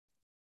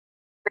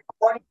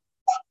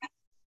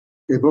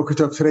Okay, Boker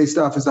Tov. Today's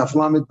stuff is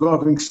Aflamid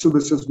Baving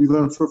Subas, as we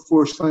learned for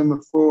 4 Ben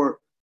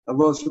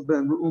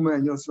Reuma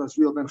and Yosef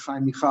Azriel Ben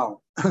Chaim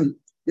Michal.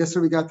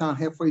 Yesterday we got down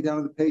halfway down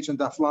to the page on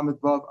Aflamid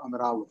Bav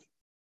Amar Aleph.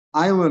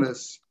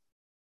 Islandus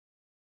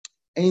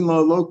Ein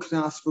Lo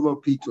Knas V'Lo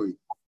Pitui.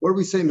 What do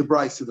we say in the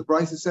Brisa? The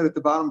Brisa said at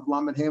the bottom of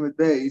Lamed Hamid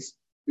Bays,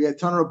 we had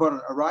Tanar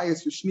Rabbanan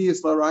Arayas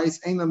V'Shnias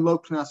LaRayas Ein Lo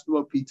Knas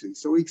V'Lo Pitui.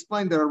 So we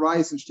explained that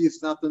Arayas and Shnias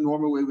is not the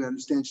normal way we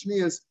understand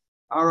Shnias.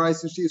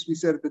 Arayas and Shnias, we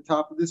said at the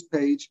top of this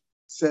page,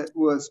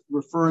 was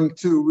referring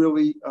to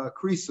really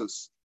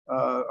krisus,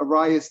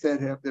 arayas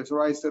there's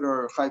arayas that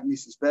are chayv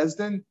mises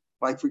bezdin,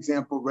 like for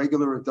example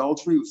regular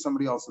adultery with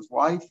somebody else's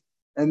wife,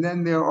 and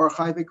then there are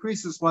chayv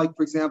krisus, like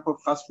for example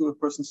if a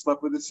person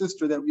slept with a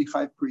sister, that would be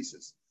chayv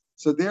krisus.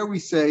 So there we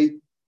say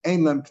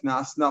ein lem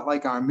knas, not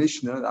like our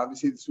Mishnah.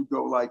 Obviously this would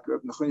go like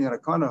Nechunya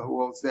Rakana, who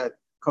holds that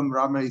kam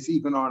Rama is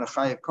even on a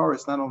chayv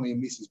kares, not only a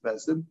mises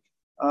bezdin.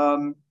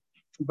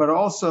 But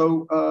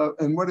also,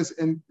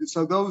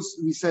 so those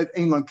we said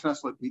ein lan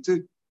knas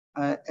l'pitu,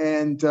 but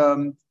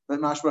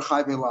mashma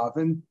chayv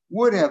elavin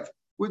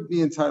would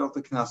be entitled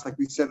to knas, like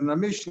we said in our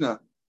Mishnah.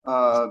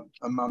 A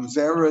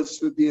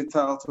mamzeres would be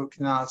entitled to a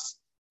knas,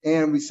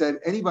 and we said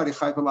anybody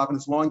chayv elavin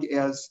as long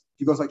as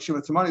he goes like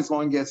shima tamani, as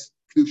long as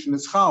kedushin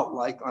is chal,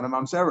 like on a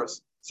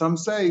mamzeres. Some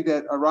say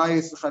that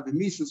arayis is chayv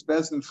mises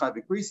bezdin chayv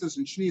krisus,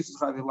 and shnius is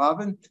chayv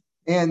elavin,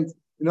 and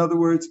in other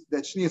words,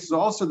 that Shnias is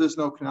also there's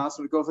no knas,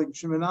 and it goes like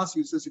Shimon Nasi,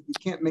 who says if you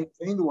can't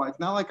maintain the wife,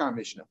 not like our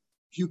Mishnah,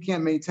 if you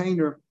can't maintain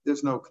her,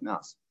 there's no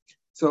knas.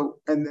 So,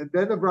 and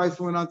then the Brisa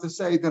went on to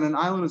say that an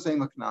island is saying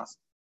knas.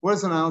 What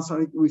is an island?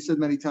 So we said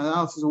many times, an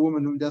island is a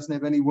woman who doesn't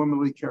have any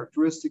womanly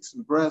characteristics,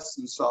 and breasts,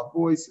 and soft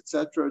voice,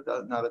 etc.,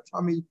 not a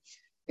tummy,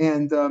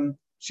 and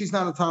she's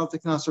not entitled to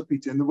knas or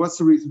pita. And what's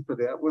the reason for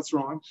that? What's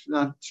wrong?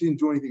 She didn't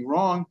do anything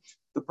wrong.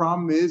 The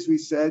problem is, we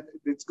said,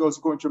 it goes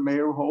according to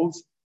Meir, who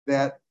holds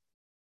that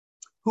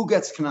who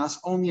gets knas?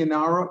 Only a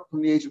nara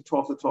from the age of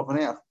 12 to 12 and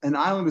a half. An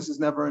islandess is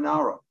never a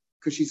nara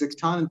because she's a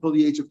ktan until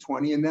the age of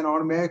 20, and then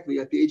automatically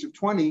at the age of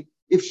 20,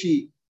 if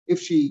she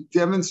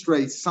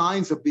demonstrates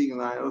signs of being an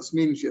islandess,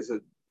 meaning she has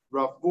a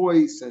rough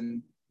voice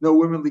and no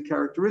womanly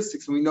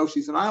characteristics, and we know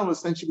she's an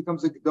islandess, then she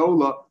becomes a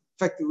gedola,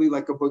 effectively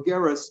like a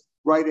bogeres,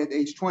 right at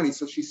age 20.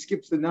 So she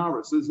skips the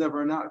nara, so there's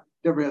never a nara,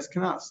 never has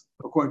knas,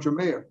 according to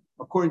Meir.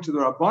 According to the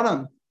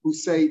Rabbanan, who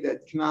say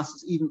that knas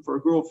is even for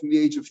a girl from the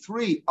age of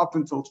 3 up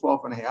until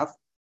 12 and a half,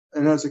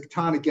 and as a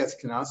ketana gets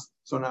knas,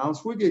 so now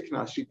it's would be a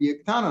knas. She'd be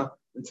a ketana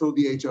until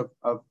the age of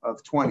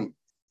 20.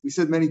 We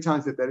said many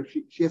times that if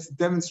she has to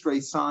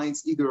demonstrate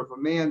signs either of a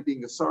man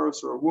being a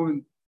saros or a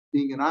woman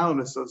being an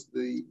islandess. So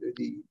the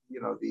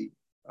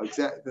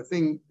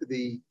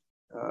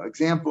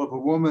example of a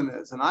woman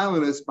as an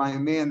islandess by a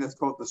man that's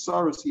called the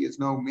saros, he has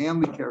no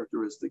manly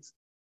characteristics.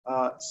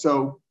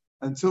 So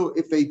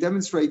if they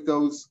demonstrate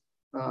those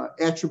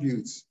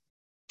attributes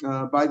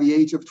by the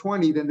age of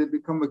 20, then they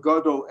become a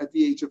gadol at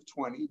the age of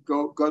 20,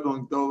 gadol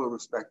and dola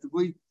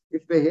respectively.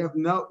 If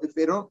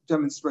they don't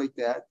demonstrate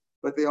that,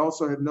 but they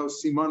also have no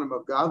simanim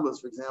of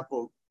godless, for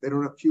example, they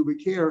don't have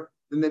pubic hair,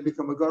 then they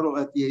become a gadol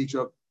at the age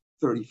of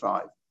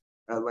 35,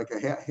 like a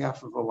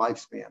half of a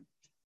lifespan.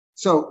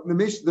 So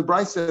the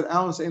Brisa said,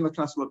 "Alan ein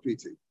l'knas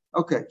l'piti."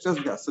 Okay,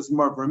 says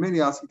Mar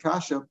Vermini asking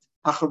Kasha,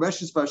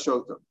 "Hachareshes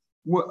b'ashota."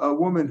 A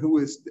woman who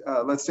is,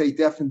 let's say,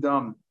 deaf and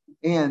dumb,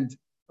 and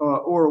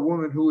or a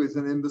woman who is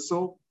an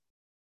imbecile,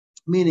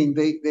 meaning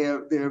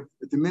they're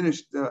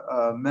diminished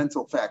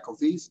mental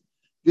faculties,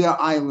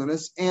 they're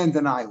islandess and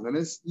an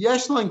islandess.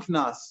 Yeshlan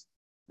knas,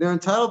 they're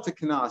entitled to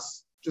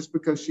knas just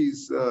because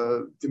she's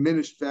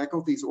diminished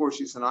faculties or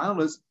she's an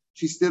islandess.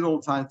 She's still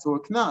entitled to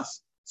a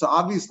knas. So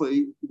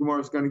obviously, the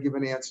Gemara is going to give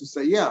an answer and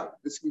say, yeah,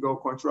 this can go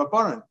according to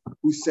Rabbanan,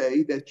 who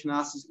say that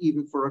knas is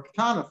even for a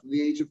ketana from the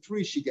age of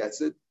 3 she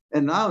gets it,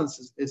 and an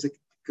islandess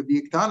could be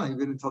a ketana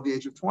even until the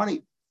age of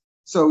 20.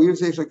 So here's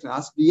Yesh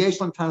Knas. The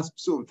Yeshlam Tanas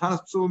Psulim.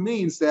 Tanas Psulim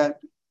means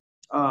that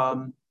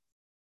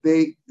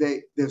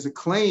there's a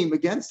claim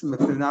against them.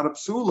 If they're not a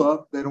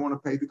psula, they don't want to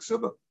pay the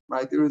ksuba,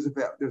 right?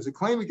 There's a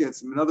claim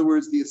against them. In other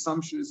words, the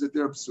assumption is that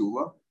they're a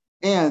psula,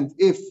 and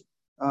if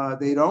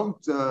they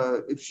don't,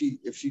 if she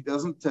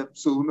doesn't have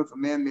psulim, if a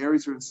man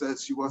marries her and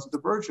says she wasn't a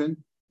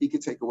virgin, he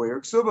could take away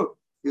her ksuba.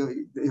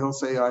 He'll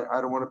say,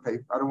 I don't want to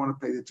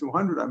pay the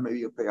 200. Maybe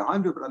he'll pay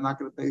 100, but I'm not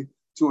going to pay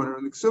 200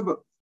 in the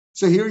ksuba.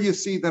 So here you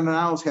see that an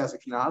house has a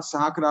knas. So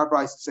how could our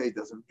Brisa say it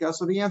doesn't?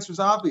 So the answer is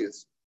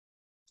obvious.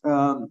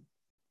 What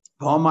kind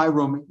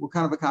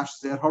of a kasha is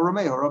that?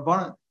 Haramei,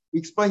 Harabanan. We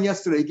explained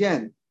yesterday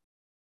again.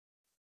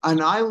 An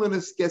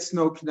islandess gets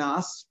no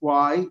knas.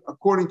 Why?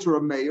 According to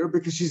Rameir,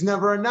 because she's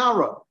never a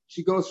nara.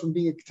 She goes from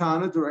being a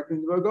ketana directly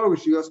into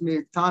Bogeres. She goes from being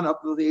a ketana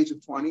up to the age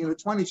of 20, and at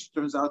 20 she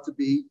turns out to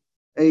be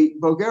a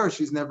Bogeres.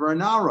 She's never a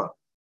nara.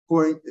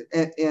 According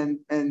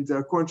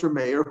to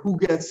Rameir, who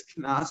gets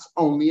knas?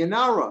 Only a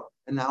nara.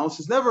 And now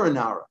is never a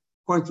nara.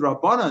 According to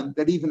Rabbanan,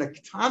 that even a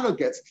ketana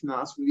gets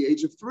knas from the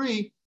age of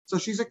 3, so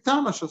she's a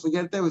ketana. She'll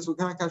get it there. So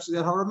kind of catch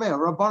that Haramei,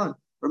 Rabbanan.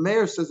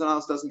 Rameir says an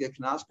house doesn't get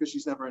knas because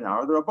she's never a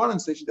nara. The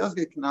Rabbanan say she does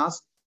get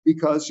knas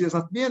because she doesn't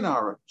have to be a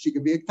nara. She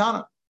can be a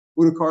ketana.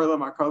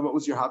 What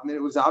was your habit?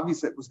 It was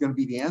obvious that was going to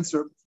be the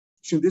answer.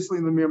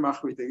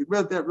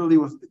 That really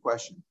wasn't the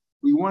question.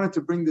 We wanted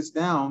to bring this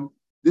down,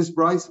 this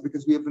brisa,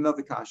 because we have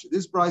another kasha.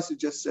 This brisa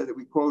just said that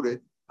we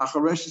quoted,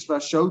 she's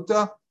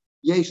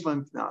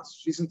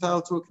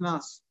entitled to a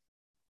knas.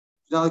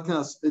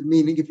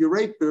 Meaning, if you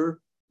rape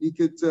her, you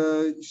could.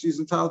 She's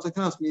entitled to a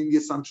knas. Meaning, the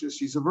assumption is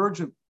she's a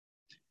virgin.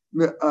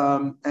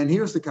 And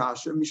here's the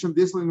kasha.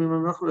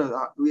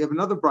 We have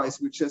another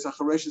brisa which says that a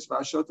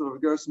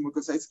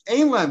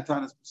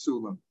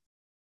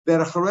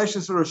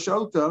chareshes or a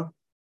shota,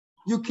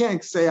 you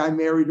can't say I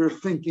married her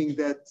thinking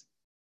that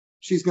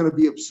she's going to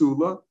be a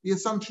psula. The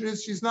assumption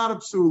is she's not a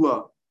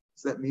psula.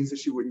 So that means that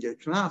she wouldn't get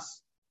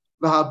knas.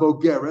 A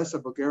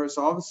bogeres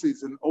obviously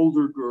is an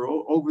older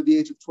girl over the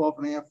age of 12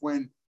 and a half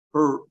when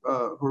her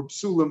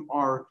psulim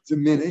are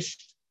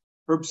diminished.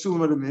 Her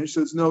psulim are diminished.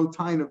 So there's no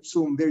time of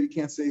psulim there. You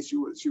can't say she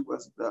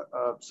wasn't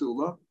a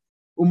psula.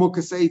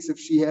 Umukaseitz, if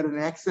she had an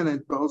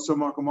accident,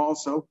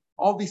 also.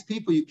 All these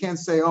people, you can't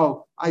say,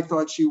 oh, I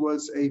thought she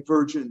was a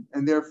virgin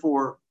and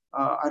therefore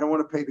I don't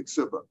want to pay the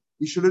ksuba.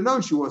 You should have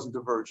known she wasn't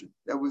a virgin.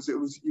 It was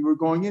you were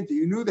going into,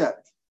 you knew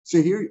that. So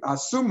here,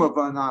 assume of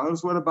an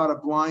islandess. What about a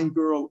blind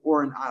girl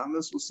or an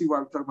islandess? We'll see why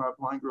we're talking about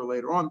a blind girl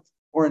later on.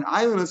 Or an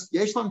islandess,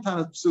 yeshlam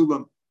tanas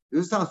psulim.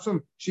 This is tanas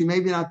psulim. She may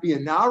not be a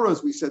nara,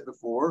 as we said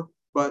before,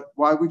 but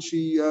why would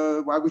she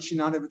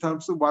not have a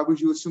tanas psulim? Why would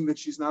you assume that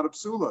she's not a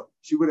psula?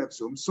 She would have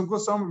psulim. Sumka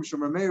somer mishum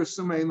Rameir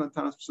summa eilan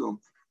tanas psulim.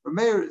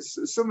 Rameir,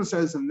 Summa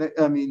says,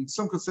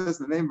 Sumka says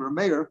in the name of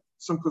Rameir.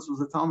 Sumka was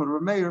the Talmud of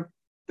Rameir,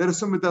 that a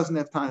summa doesn't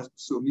have tanas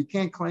psulim. You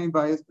can't claim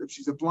by it if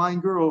she's a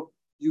blind girl.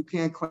 You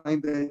can't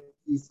claim that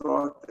you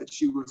thought that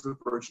she was a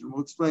virgin.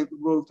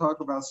 We'll talk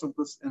about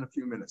Sumkas in a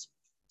few minutes.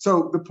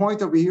 So the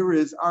point over here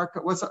is,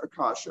 what's our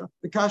kasha?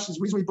 The kasha is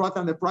the reason we brought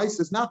down that price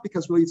is not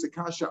because really it's a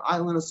kasha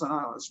islandess on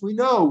islands. We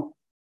know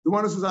the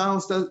one who says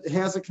islands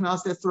has a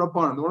knas, that's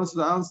Rabbanan. The one who says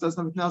islands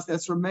doesn't have a knas,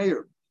 that's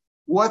Rameir.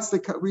 What's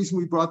the reason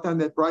we brought down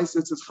that price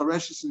that says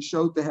chareshes and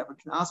showed to have a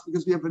knas?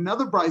 Because we have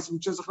another price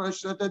which is a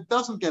chareshes that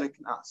doesn't get a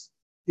knas.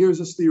 Here's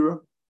a stira.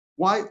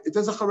 Why it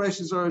does a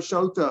chareshes or a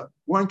shota?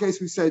 One case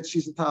we said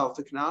she's entitled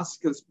to knas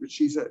because when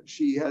she's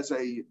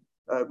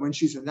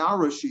a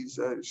nara she's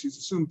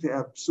assumed to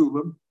have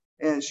psulim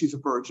and she's a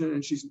virgin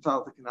and she's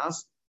entitled to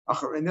knas.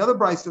 And the other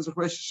bride says a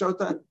chareshes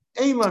shota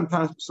ain't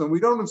tanas psulim.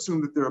 We don't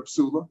assume that they're a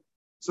psula,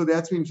 so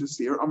that means it's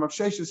here. Rav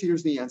Sheshes,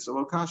 here's the answer.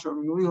 Back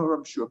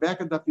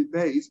in Daf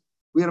Beis,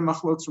 we had a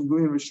machlokes from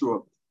Guli and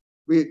Rishua.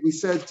 We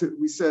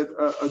said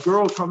a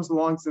girl comes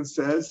along and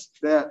says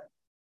that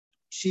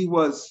she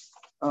was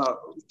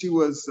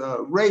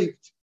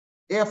raped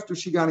after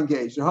she got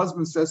engaged. The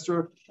husband says to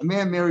her, a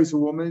man marries a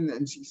woman,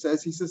 and he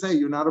says, hey,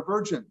 you're not a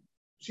virgin.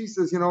 She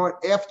says, you know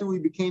what? After we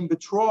became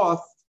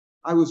betrothed,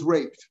 I was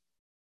raped.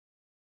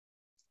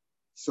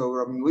 So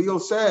Rabbi Leo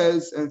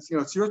says, and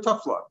it's your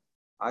tough luck.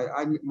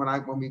 When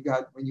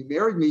you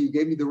married me, you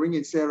gave me the ring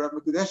and said, Rabbi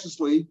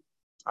Kadeshli,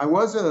 I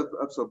was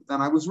then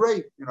I was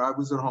raped. I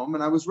was at home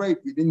and I was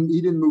raped. He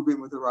didn't move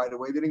in with her right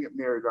away. They didn't get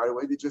married right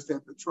away. They just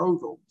had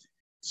betrothal.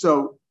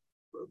 So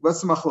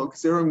what's the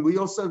machlok?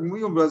 Leo said,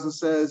 Leo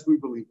says, we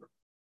believe her.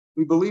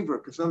 We believe her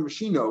because remember,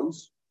 she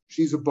knows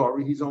she's a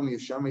bari. He's only a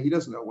shema. He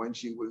doesn't know when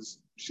she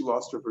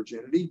lost her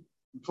virginity.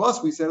 And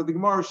plus, we said at the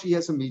Gemara, she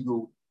has a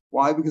migu.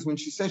 Why? Because when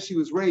she says she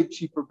was raped,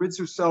 she forbids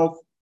herself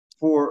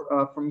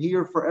from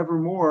here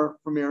forevermore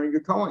from marrying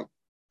a Kohen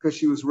because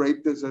she was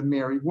raped as a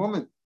married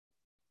woman.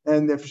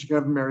 And therefore she can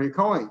never marry a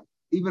Kohen.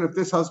 Even if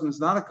this husband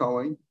is not a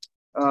Kohen,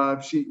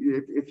 if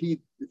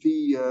he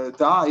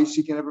dies,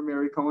 she can never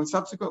marry a Kohen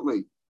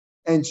subsequently.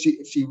 And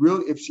if she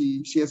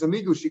has a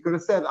migu, she could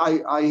have said,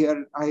 I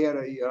had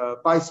a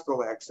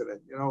bicycle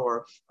accident,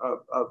 or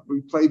we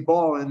played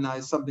ball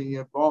and something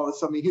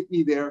hit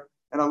me there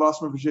and I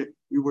lost my virginity,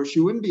 where she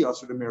wouldn't be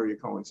also to marry a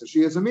Kohen. So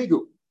she has a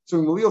migu. So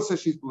when Malil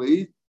says she's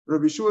believed,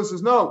 Rabbi Yeshua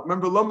says, no,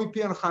 remember,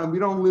 we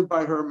don't live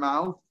by her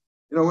mouth.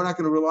 We're not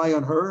going to rely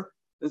on her.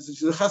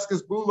 She's a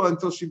cheskes bula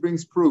until she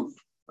brings proof.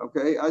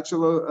 Okay,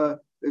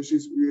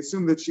 we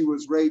assume that she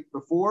was raped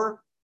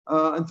before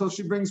until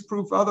she brings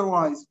proof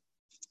otherwise.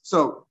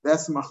 So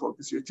that's the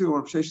machlokas here too.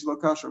 Rav Sheshes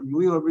Lokasha,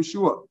 Rav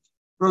Yeshua.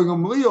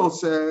 Rav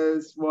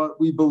says, well,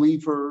 we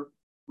believe her,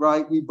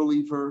 right? We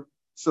believe her.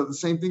 So the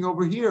same thing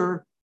over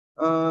here.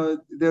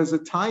 There's a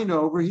taina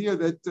over here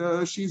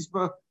that she's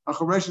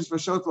achareshes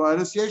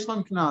v'shotladas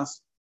yeshlam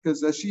knas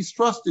because she's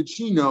trusted.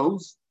 She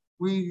knows.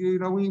 We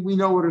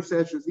know what her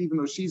status is, even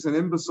though she's an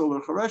imbecile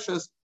or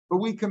chareshes, but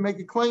we can make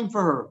a claim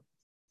for her.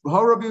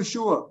 Rabbi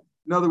Yeshua.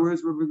 In other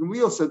words, Rabbi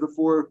Gamliel said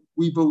before,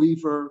 we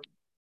believe her.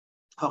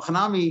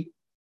 Hachanami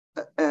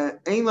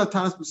ein la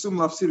tanas p'sulim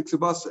lafsidik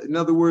sebasa. In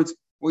other words,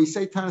 when we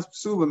say tanas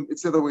p'sulim,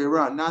 it's the other way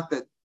around. Not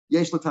that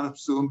yesh la tanas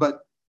p'sulim,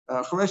 but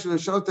charesh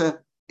v'shota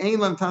ein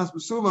la tanas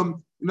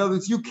p'sulim. In other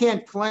words, you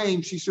can't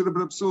claim she should have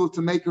been a p'sul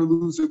to make her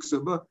lose her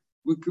ksuba.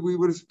 We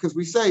would, because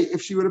we say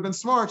if she would have been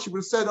smart, she would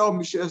have said, "Oh,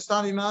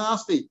 Mishastani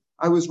Nanasti,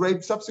 I was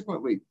raped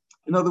subsequently."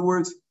 In other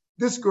words,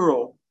 this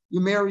girl, you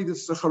marry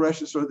this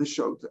chareshes or this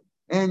shota,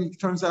 and it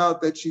turns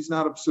out that she's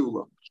not a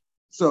psula.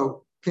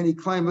 So can he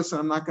claim, listen,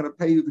 I'm not going to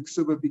pay you the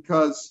ksuba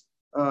because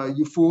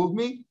you fooled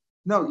me?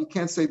 No, you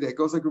can't say that. It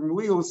goes like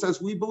Gamliel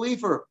says, we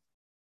believe her.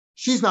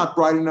 She's not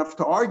bright enough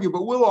to argue,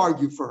 but we'll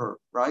argue for her,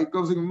 right? It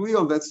goes like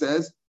Gamliel that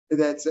says,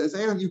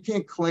 hey, you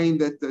can't claim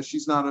that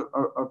she's not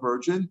a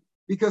virgin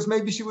because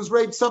maybe she was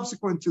raped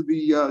subsequent to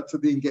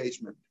the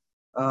engagement.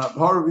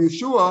 Harav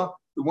Yeshua,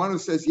 the one who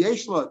says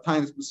Yeshla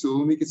times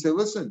Basulim, he can say,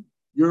 listen,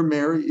 you're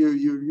married,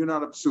 you're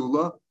not a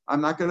Basula,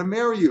 I'm not going to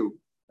marry you.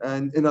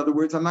 And in other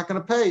words, I'm not going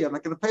to pay the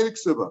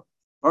ksuba.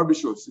 Harav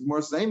Yeshua,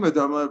 more says, where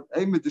does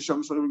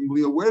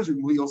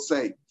Gamliel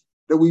say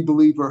that we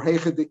believe her?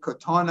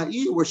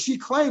 Where she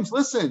claims,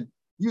 listen,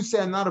 you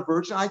say I'm not a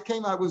virgin,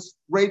 I was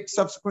raped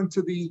subsequent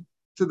to the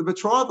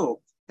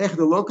betrothal. But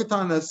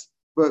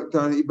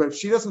if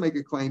she doesn't make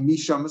a claim,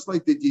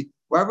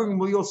 whatever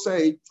Gamliel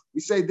say,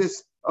 we say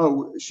this,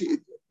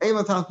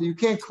 you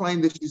can't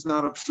claim that she's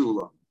not a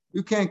psula.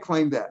 You can't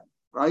claim that,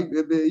 right?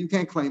 You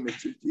can't claim it.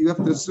 You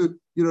have to,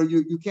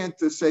 you can't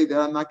say that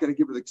I'm not going to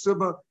give her the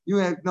ksuba. You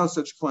have no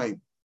such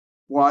claim.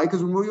 Why?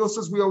 Because Gamliel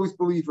says we always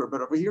believe her,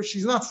 but over here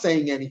she's not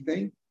saying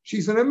anything.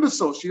 She's an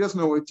imbecile. She doesn't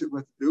know what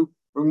to do.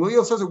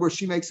 Gamliel says it where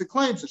she makes a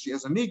claim, so she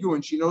has a migu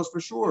and she knows for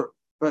sure.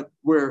 But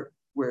where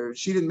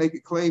she didn't make a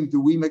claim,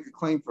 do we make a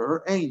claim for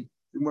her? Ain.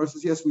 The Gemara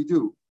says yes, we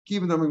do.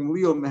 Even though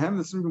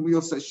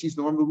Gamliel says she's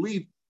normally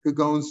leave could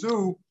go and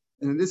zoo,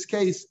 and in this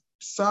case,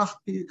 it's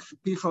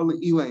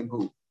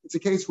a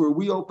case where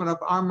we open up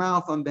our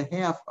mouth on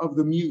behalf of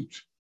the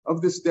mute,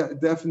 of this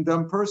deaf and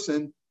dumb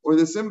person or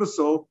this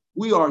imbecile.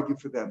 We argue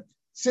for them.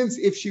 Since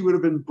if she would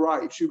have been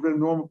bright, if she would have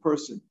been a normal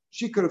person,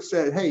 she could have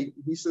said, hey,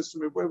 he says to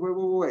me,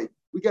 wait.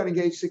 We got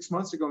engaged 6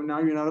 months ago, and now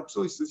you're not up.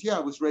 So he says, yeah,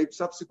 I was raped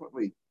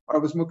subsequently, or I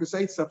was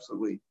mukasait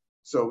subsequently.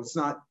 So it's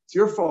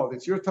your fault.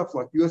 It's your tough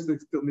luck. You have to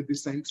still make the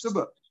same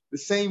ksuba. The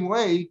same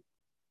way,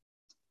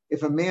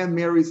 if a man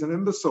marries an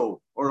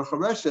imbecile or a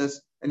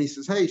chareshes, and he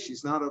says, hey,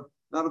 she's not a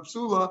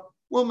psula,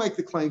 we'll make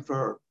the claim for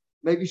her.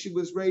 Maybe she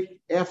was raped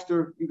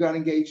after you got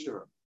engaged to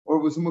her, or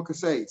it was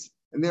mukasait,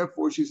 and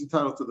therefore she's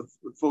entitled to the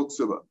full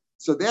ksuba.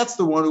 So that's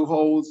the one who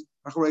holds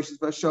Achareshes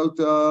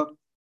Bashota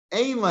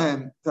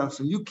Einlam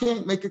Tafsim. You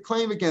can't make a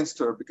claim against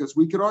her because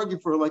we could argue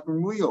for her like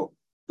Gamliel.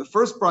 The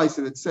first price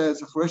that it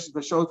says Achareshes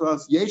Bashota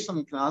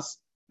Yeshlam Knas,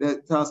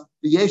 that the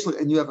Yeshlam,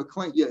 and you have a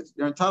claim, yes,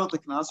 they're entitled to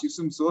Knas, you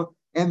assume so,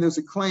 and there's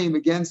a claim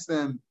against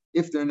them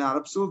if they're not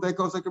a psul. That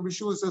goes like a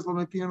Rishua says,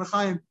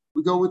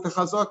 we go with the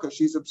Chazaka.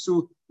 She's a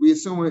psul. We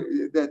assume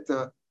that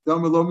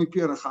Damalomi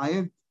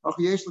Pianachayim,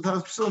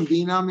 Achayeshlam Psul,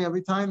 Dinami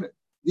every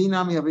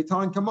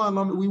time. Come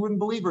on, we wouldn't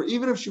believe her.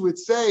 Even if she would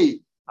say,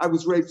 I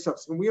was raped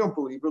subsequent, we don't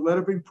believe her. Let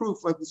her bring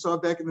proof, like we saw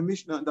back in the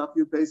Mishnah and Daf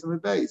Yud Beis and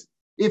Beis.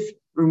 If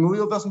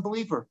Gamliel doesn't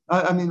believe her,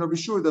 Rabbi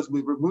Shua doesn't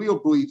believe her.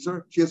 Gamliel believes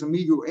her. She has a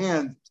migu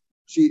and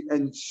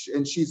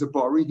she's a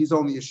bari. He's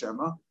only a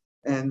shema.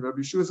 And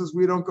Rabbi Shua says,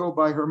 we don't go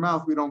by her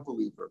mouth. We don't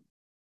believe her.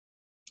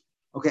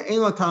 Okay, Ein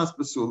Latanas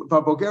Basul.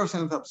 Bogeres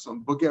and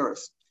Tapsun.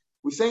 Bogeres.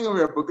 We're saying over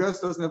here, Bogeres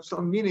doesn't have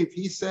some meaning. If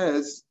he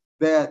says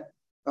that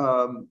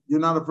you're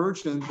not a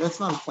virgin, that's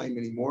not a claim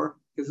anymore.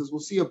 Because as we'll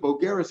see, a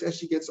Bogeres, as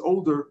she gets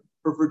older,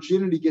 her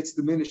virginity gets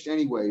diminished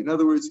anyway. In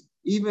other words,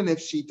 even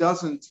if she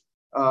doesn't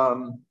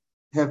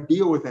have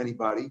deal with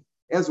anybody,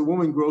 as a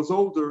woman grows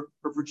older,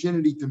 her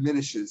virginity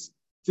diminishes.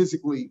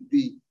 Physically,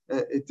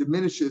 it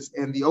diminishes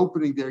and the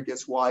opening there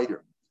gets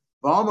wider.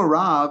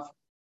 Rav,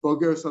 how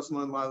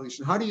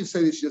do you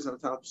say that she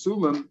doesn't have a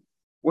psulim?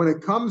 When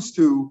it comes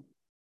to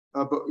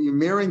you're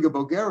marrying a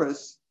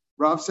Bogeres,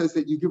 Rav says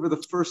that you give her the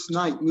first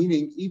night,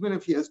 meaning even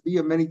if he has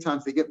bia many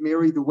times, they get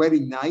married the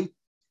wedding night.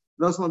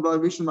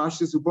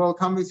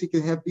 He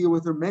can have bia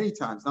with her many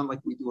times, not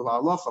like we do a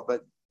halacha,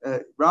 but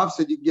Rav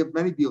said you can give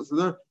many bias with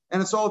her,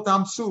 and it's all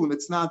dam sulim.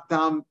 It's not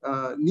dam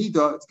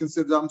nida. It's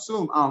considered dam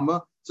sulim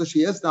alma. So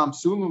she has dam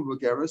sulim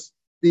Bogeres.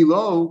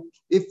 Below,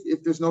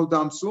 if there's no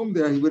dam sulim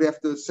there, he would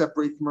have to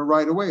separate from her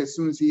right away. As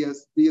soon as he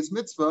has bias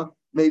mitzvah,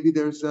 maybe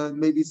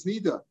it's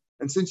nida.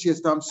 And since she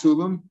has dam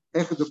sulim,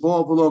 the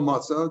ball below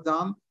matzah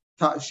dam,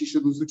 she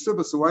should lose the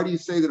ksuba. So why do you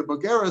say that a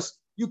Bogeres,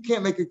 you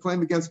can't make a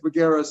claim against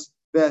Bogeres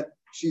that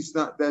she's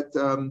not a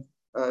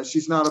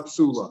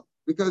psula?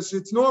 Because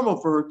it's normal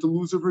for her to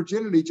lose her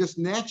virginity just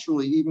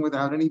naturally, even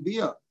without any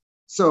bia.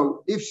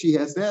 So if she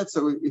has that,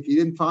 so if you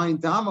didn't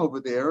find dam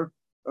over there,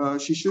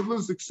 she should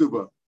lose the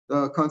ksuba.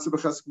 So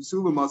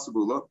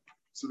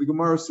the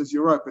Gemara says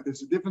you're right, but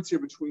there's a difference here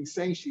between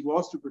saying she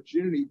lost her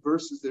virginity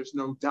versus there's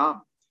no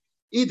dam.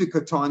 If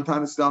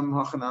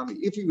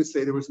you would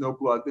say there was no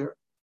blood there,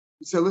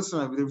 you say,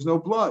 listen, there was no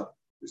blood.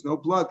 There's no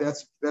blood.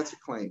 That's a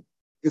claim.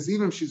 Because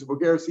even if she's a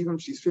Bogeres, even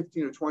if she's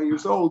 15 or 20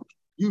 years old,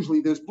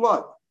 usually there's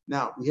blood.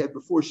 Now, we had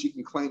before she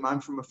can claim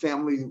I'm from a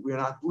family, we're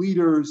not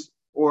bleeders,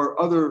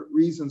 or other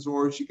reasons,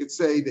 or she could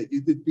say that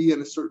you did be in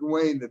a certain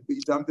way and the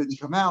dump didn't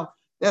come out.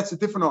 That's a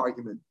different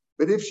argument.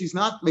 But if she's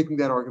not making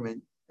that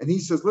argument, and he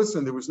says,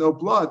 listen, there was no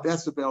blood,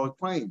 that's a valid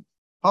claim.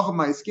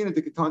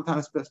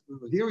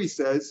 Here he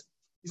says,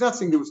 he's not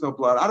saying there was no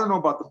blood. I don't know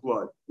about the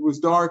blood. It was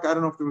dark. I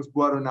don't know if there was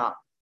blood or not.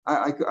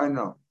 I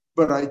know.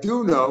 But I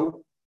do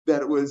know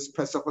that it was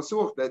Pesach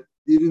Pasuch, that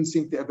you didn't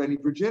seem to have any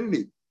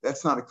virginity.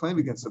 That's not a claim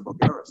against a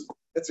Bulgaris.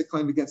 That's a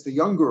claim against a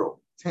young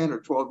girl, 10 or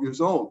 12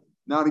 years old,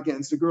 not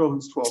against a girl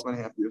who's 12 and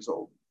a half years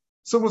old.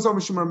 A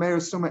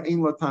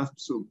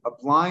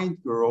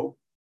blind girl,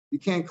 you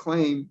can't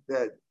claim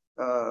that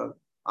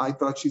I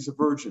thought she's a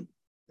virgin.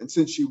 And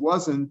since she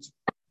wasn't,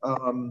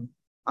 I'm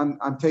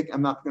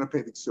not going to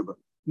pay the ksuba.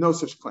 No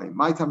such claim.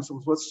 My time,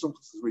 so what's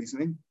Sumchus'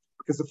 reasoning?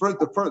 Because the first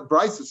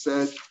Brisa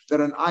said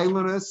that an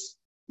islandess,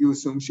 you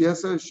assume she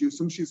assumes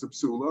she's a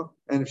psula,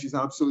 and if she's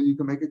not a psula, you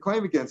can make a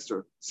claim against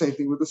her. Same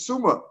thing with a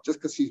summa. Just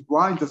because she's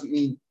blind doesn't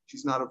mean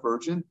she's not a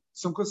virgin.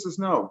 Sumchus says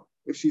no.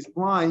 If she's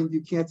blind,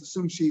 you can't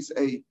assume she's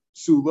a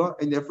psula,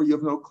 and therefore you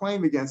have no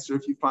claim against her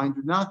if you find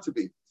her not to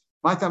be.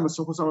 My time is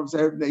Sumchus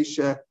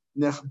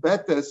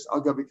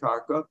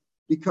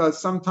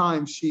because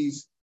sometimes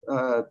she's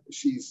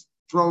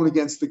thrown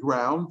against the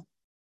ground,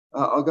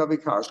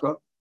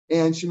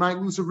 and she might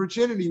lose her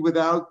virginity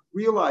without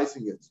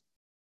realizing it.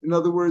 In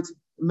other words,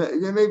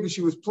 maybe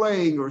she was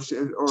playing, or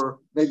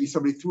maybe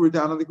somebody threw her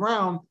down on the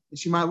ground, and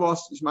she might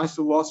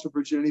still lost her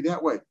virginity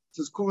that way. It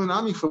says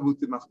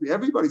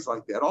everybody's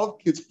like that. All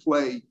kids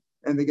play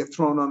and they get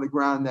thrown on the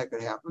ground. That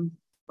could happen,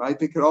 right?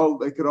 They could all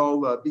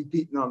be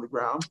beaten on the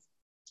ground.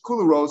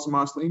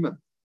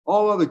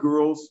 All other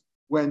girls,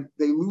 when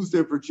they lose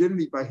their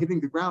virginity by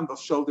hitting the ground, they'll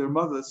show their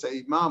mother,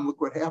 say, "Mom,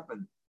 look what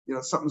happened.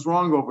 Something's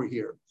wrong over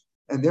here."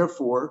 And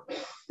therefore,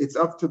 it's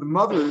up to the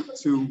mother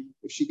to,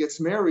 if she gets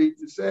married,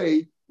 to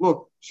say,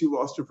 "Look, she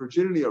lost her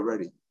virginity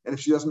already." And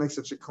if she doesn't make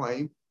such a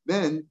claim,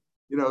 then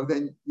you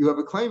have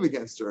a claim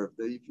against her.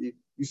 You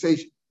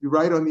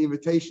write on the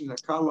invitation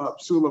that Kala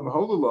Psula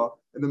Maholula,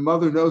 and the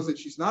mother knows that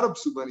she's not a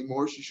psula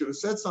anymore, she should have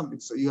said something.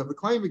 So you have a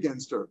claim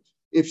against her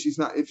if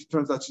it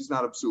turns out she's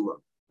not a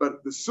psula.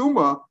 But the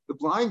summa, the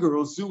blind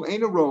girl, zu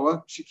ain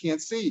roa, she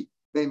can't see.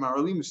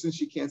 Since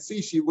she can't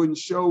see, she wouldn't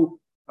show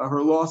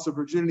her loss of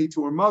virginity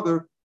to her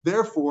mother.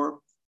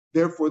 Therefore,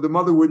 the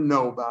mother wouldn't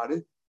know about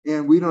it,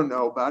 and we don't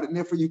know about it. And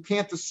therefore, you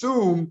can't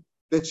assume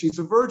that she's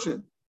a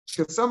virgin,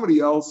 because somebody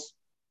else,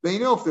 they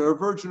know if they're a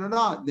virgin or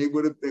not. They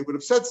would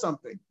have said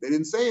something. They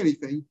didn't say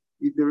anything.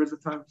 There is a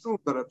time psuma,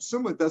 but a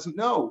psuma doesn't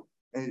know,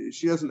 and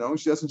she doesn't know.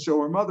 She doesn't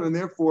show her mother, and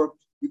therefore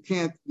you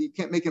can't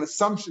make an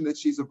assumption that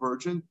she's a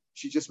virgin.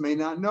 She just may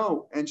not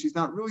know, and she's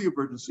not really a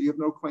virgin, so you have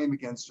no claim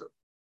against her.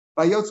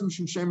 The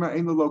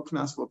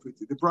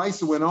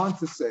Brisa went on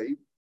to say,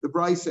 the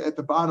Brisa at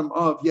the bottom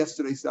of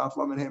yesterday's Daf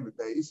Lamed Hamid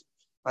Beis,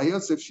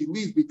 if she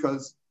leaves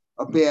because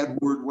a bad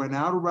word went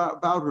out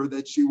about her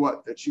that she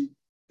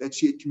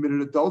had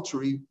committed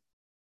adultery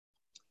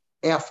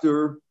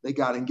after they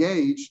got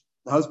engaged.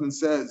 The husband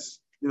says,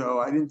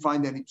 I didn't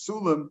find any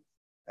psulim,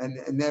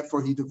 and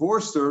therefore he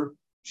divorced her.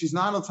 She's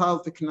not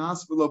entitled to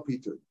knas below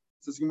Peter.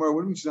 Says Gemara, what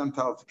do you mean she's not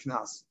entitled to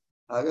knas?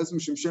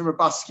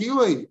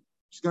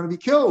 She's going to be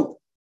killed.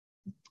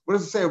 What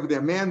does it say over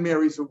there? Man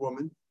marries a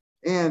woman,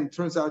 and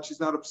turns out she's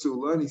not a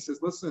psula, and he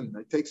says, listen,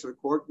 he takes her to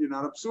court, you're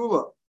not a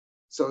psula.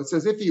 So it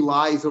says if he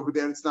lies over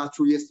there, it's not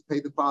true, he has to pay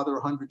the father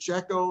 100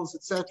 shekels,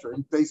 etc.,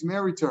 and he's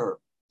married to her.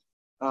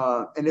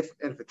 And if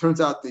it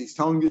turns out that he's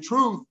telling the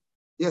truth,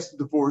 he has to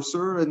divorce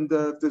her, and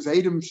if there's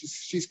Adam,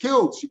 she's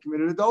killed, she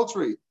committed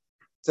adultery. It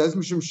says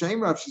Mishum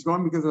Shemra, if she's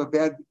going because of a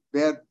bad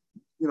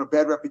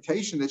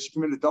reputation that she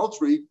committed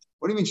adultery,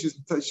 what do you mean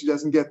she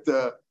doesn't get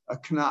a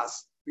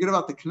knas? Forget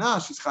about the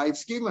knas, she's chayiv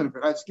skilin. If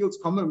chayiv skil, it's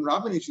common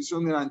rabbini, she's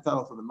certainly not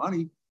entitled to the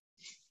money.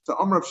 So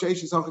Amr of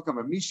Sheish is also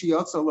coming. Mishi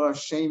Yotzala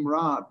Shem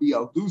Ra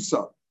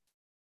Bialdusa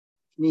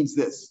means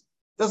this.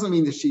 Doesn't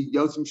mean that she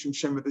Yotzim Shem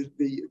Shemer,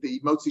 the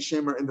Motzi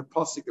Shemer in the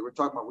pasuk that we're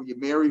talking about, where you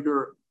married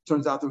her.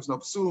 Turns out there was no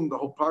psulim, the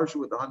whole parsha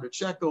with 100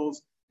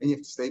 shekels, and you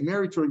have to stay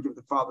married to her and give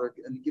the father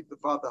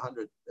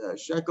 100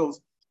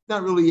 shekels.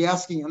 Not really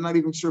asking. I'm not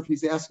even sure if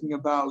he's asking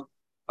about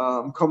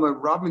Kama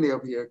Rabbini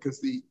over here, because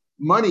the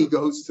money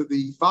goes to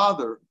the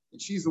father,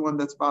 and she's the one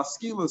that's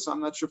Baskila, so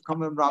I'm not sure if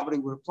Kama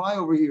Rabbini would apply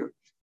over here.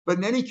 But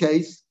in any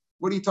case,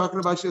 what are you talking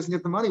about? She doesn't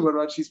get the money. What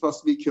about she's supposed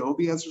to be killed?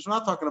 The answer is we're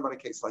not talking about a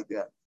case like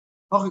that.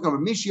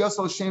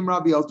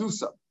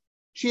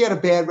 She had a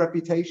bad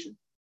reputation.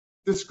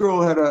 This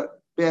girl had a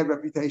bad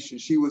reputation.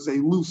 She was a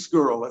loose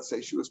girl, let's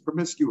say. She was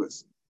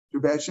promiscuous.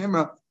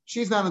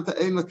 She's not into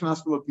Ein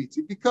L'Knas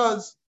Pizzi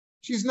because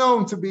she's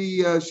known to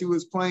be, she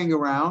was playing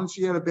around.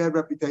 She had a bad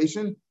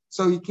reputation.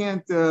 So you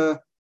can't,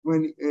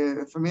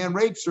 if a man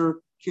rapes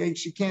her,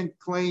 she can't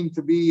claim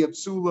to be a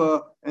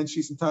psula and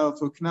she's entitled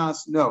to a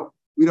knas. No,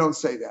 we don't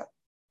say that.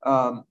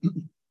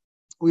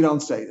 We don't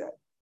say that.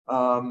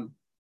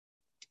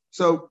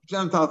 So she's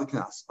not entitled to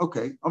knas.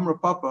 Okay, Amra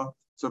Papa.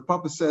 So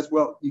Papa says,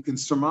 well, you can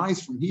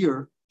surmise from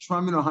here.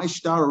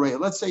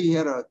 Let's say you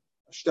had a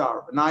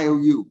star, an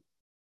IOU,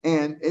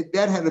 and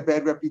that had a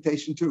bad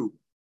reputation too.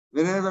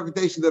 It had a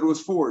reputation that it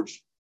was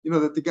forged.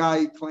 That the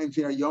guy claims,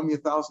 you owe me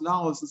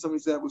 $1,000, and somebody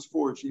said it was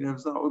forged.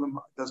 Doesn't owe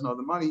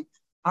the money.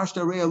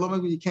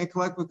 You can't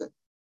collect with it,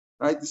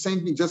 right? The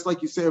same thing, just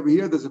like you say over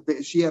here.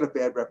 She had a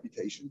bad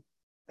reputation,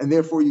 and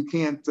therefore you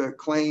can't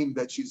claim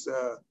that she's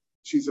a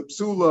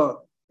psula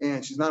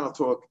and she's not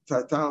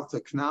entitled to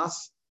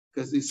knas.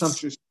 because the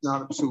assumption is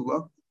not a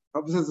psula.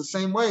 Papa says the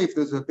same way, if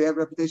there's a bad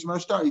reputation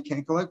about shtar, you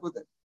can't collect with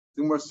it.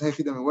 What's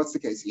the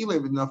case? If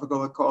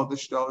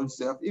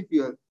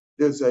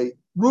there's a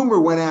rumor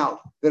went out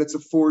that it's a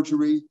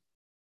forgery,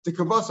 the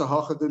kabasa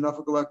hacha the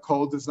nafakala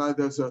called does not.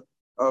 There's a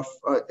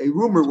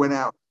rumor went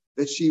out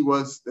that she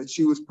was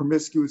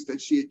promiscuous,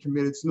 that she had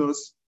committed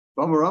snus.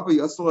 Just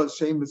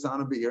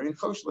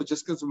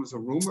because it was a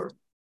rumor,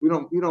 we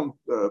don't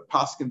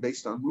paskin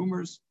based on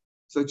rumors.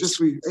 So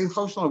we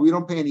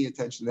don't pay any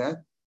attention to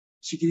that.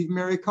 She could even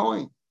marry a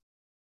Kohen.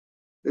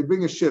 They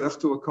bring a shidduch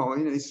to a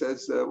Kohen and he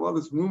says, well,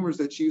 there's rumors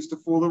that she used to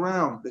fool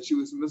around, that she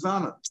was a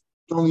mizana. It's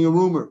only a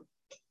rumor.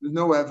 There's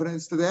no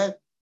evidence to that.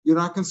 You're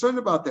not concerned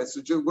about that.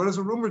 So what does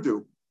a rumor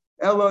do?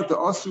 Ella, the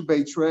Asu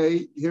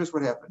Beitrei, here's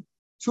what happened.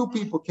 Two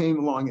people came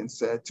along and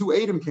said, two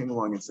Adam came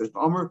along and said,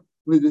 Amr,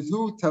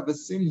 Lidihu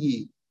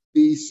Tabasinhi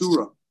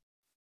Bi-Surah.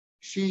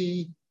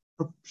 She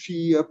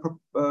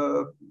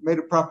made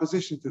a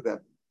proposition to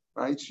them,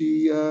 right?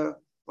 She,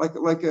 like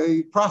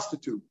a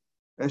prostitute.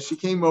 And she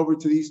came over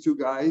to these two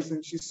guys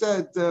and she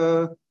said,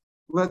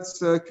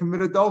 let's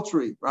commit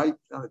adultery, right?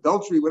 Not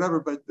adultery,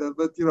 whatever, but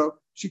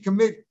she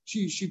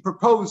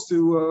proposed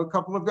to a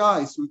couple of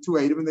guys who two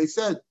Adam, and they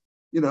said,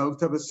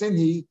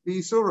 Tabasinhi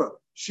Bi-Surah.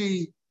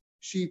 She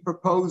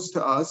proposed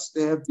to us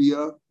to have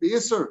Bia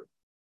B'Isr.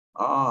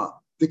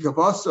 The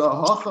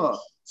Kavasa Hacha.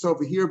 So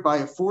over here by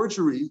a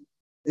forgery,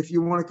 if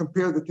you want to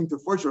compare the thing to a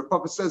forgery,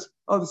 Papa says,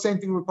 the same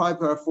thing would apply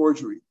to a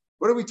forgery.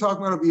 What are we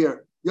talking about over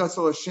here?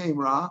 Yasal Hashem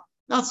Ra.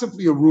 Not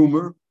simply a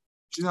rumor.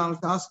 She's not a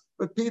task,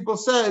 but people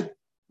said,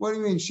 what do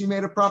you mean? She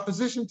made a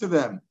proposition to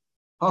them.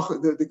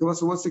 The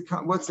Kavasa, what's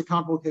the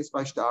comparable case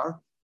by Shtar?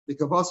 The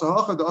Kavasa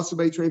Hacha, the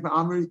Asubei Treva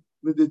Amri,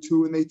 the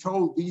two, and they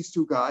told these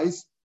two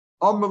guys,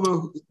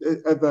 Amalu,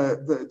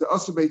 the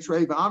Asubei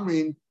Treva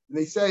Amri, and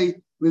they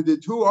say, the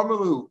two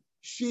Amalu,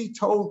 she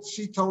told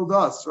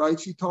us, right?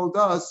 She told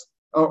us,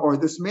 or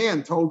this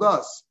man told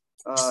us.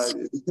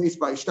 The case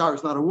by Shtar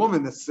is not a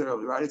woman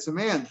necessarily, right? It's a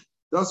man.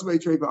 The Asubei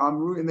Treva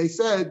Amru, and they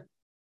said,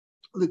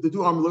 the two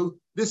Amalu,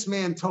 this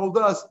man told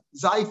us,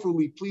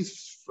 Zaifuli,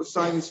 please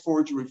sign this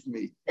forgery for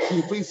me. Can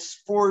you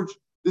please forge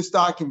this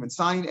document?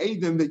 Sign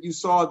Adam that you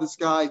saw this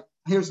guy.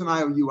 Here's an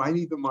IOU. I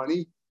need the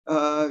money.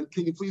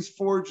 Can you please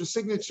forge a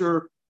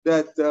signature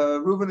that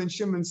Reuven and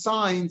Shimon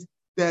signed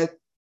that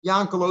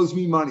Yankel owes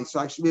me money, so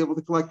I should be able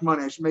to collect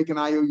money. I should make an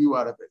IOU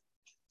out of it.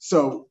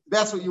 So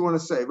that's what you want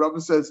to say.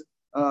 Reuven says,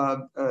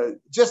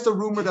 just a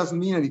rumor doesn't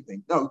mean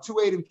anything. No,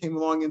 two Adam came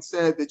along and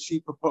said that she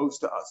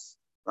proposed to us,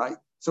 right?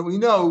 So we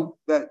know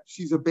that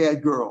she's a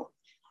bad girl.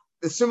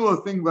 A similar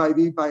thing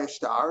by a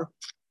Shtar,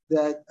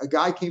 that a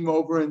guy came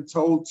over and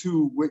told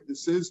two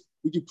witnesses,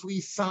 would you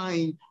please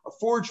sign a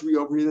forgery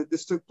over here that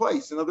this took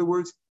place? In other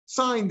words,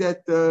 sign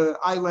that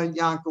I lent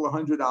Yankel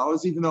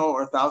 $100, even though,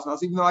 or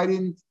 $1,000, even though I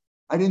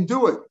didn't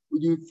do it.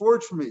 Would you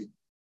forge for me?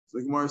 So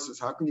the Gemara says,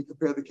 how can you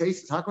compare the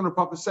cases? How can a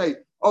papa say,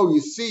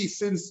 you see,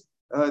 since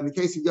in the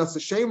case of Yasa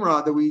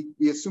Shemra, that we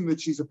assume that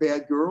she's a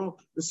bad girl,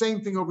 the same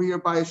thing over here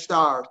by a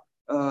Shtar.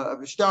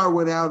 If a Shtar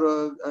went out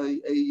a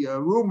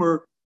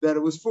rumor that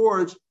it was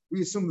forged,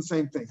 we assume the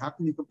same thing. How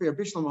can you compare?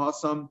 Bishlam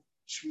Hasam,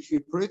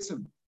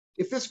 Shripritzim.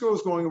 If this girl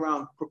is going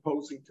around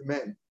proposing to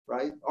men,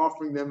 right,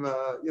 offering them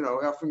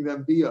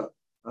bia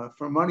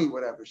for money,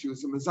 whatever, she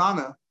was a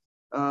mazana.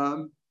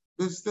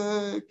 This is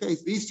the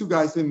case. These two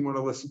guys didn't want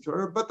to listen to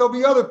her, but there'll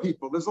be other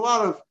people. There's a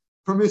lot of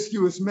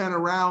promiscuous men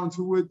around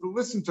who would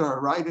listen to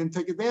her, right, and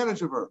take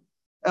advantage of her.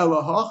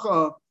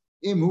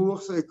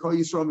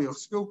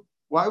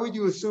 Why would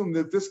you assume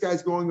that this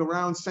guy's going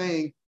around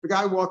saying, the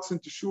guy walks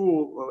into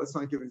shul, well, let's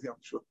not give an example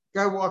of shul.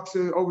 The guy walks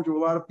over to a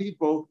lot of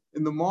people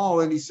in the mall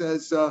and he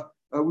says,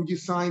 would you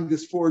sign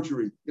this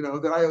forgery?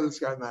 That I owe this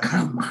guy money.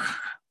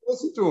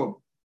 Listen to him,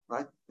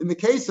 right? In the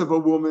case of a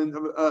woman,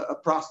 a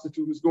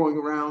prostitute who's going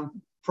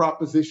around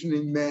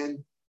propositioning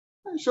men,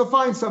 she'll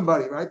find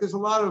somebody, right? There's a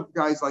lot of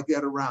guys like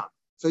that around.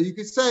 So you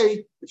could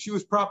say, if she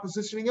was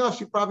propositioning us,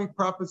 she probably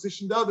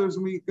propositioned others,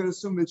 and we could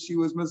assume that she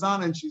was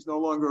mazana and she's no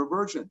longer a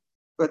virgin.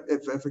 But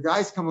if a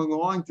guy's coming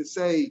along to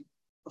say,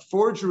 a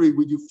forgery,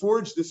 would you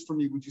forge this for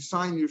me? Would you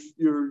sign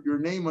your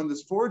name on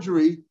this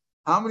forgery?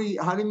 How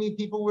many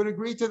people would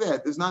agree to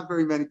that? There's not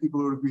very many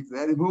people who would agree to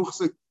that.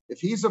 If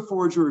he's a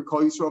forger,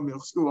 call Yisrael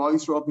Milchsku, all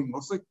Yisrael being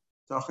Muslik,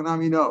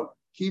 Tachanami no.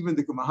 Even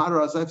the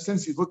Kamahara Azayf,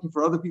 since he's looking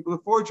for other people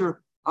to forge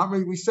her,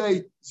 we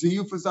say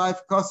Ziyuf Azayf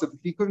Kasef.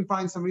 If he couldn't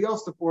find somebody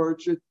else to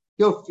forge it,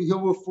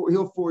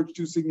 he'll forge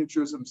two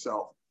signatures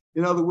himself.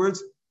 In other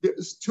words,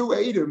 there's two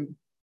Adam.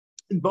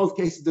 In both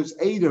cases, there's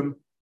Adam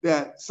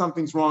that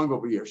something's wrong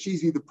over here.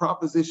 She's either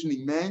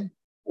propositioning men,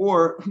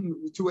 or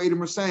two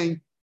Adam are saying,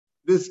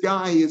 this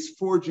guy is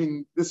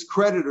forging, this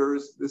creditor,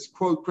 this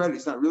quote credit,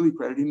 he's not really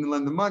creditor, he didn't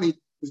lend the money,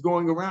 is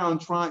going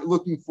around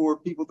looking for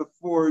people to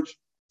forge,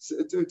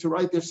 to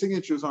write their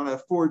signatures on a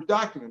forged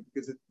document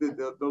because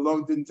the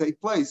loan didn't take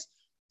place.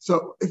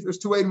 So if there's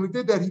two Adam who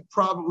did that, he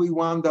probably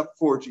wound up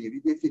forging it.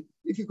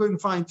 If he couldn't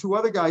find two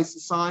other guys to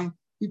sign,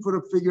 he could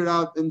have figured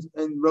out and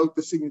wrote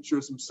the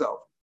signatures himself.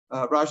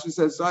 Rashi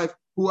says,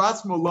 He'll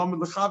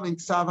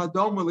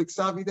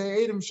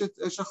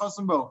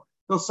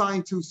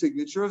sign two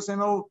signatures,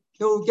 and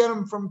he'll get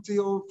them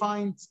he'll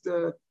find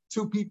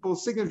two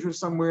people's signatures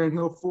somewhere, and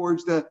he'll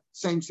forge the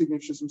same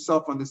signatures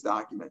himself on this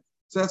document.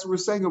 So that's what we're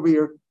saying over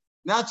here.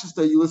 Not just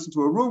that you listen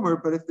to a rumor,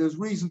 but if there's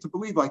reason to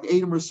believe, like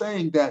Adam is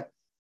saying that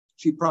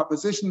she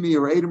propositioned me,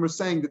 or Adam is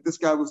saying that this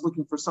guy was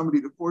looking for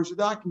somebody to forge the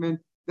document,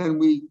 then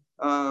we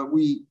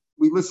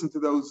listen to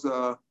those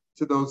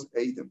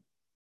Adam.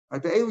 So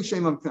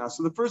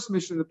the first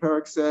mission in the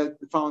parak said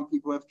the following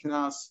people have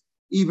kanas,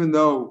 even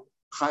though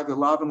chayv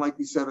lavin, like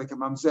we said, like a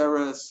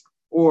mamzeres,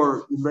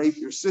 or you rape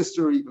your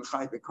sister, or even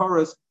chayv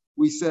koras.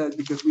 We said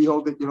because we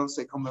hold that you don't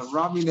say kol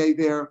ramine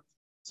there.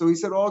 So he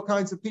said all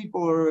kinds of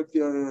people, or if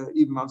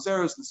even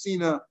mamzeres,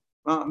 Lucina,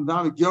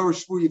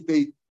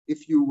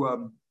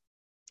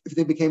 if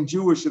they became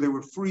Jewish, or they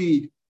were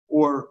freed,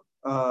 or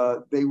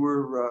they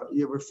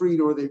were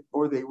freed, or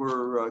they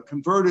were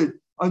converted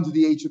under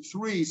the age of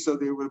 3, so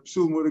they would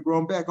have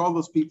grown back. All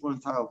those people are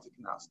entitled to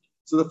knas.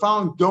 So the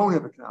following don't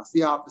have a knas.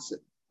 The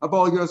opposite.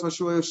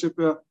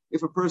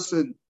 If a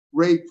person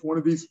raped one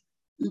of these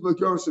people,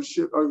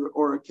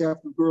 or a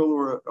captive girl,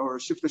 or a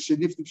shifta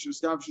sheniftim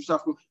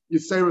sheshachu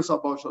yiseirus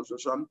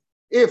al,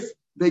 if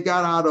they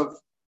got out of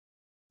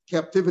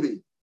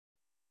captivity,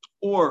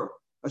 or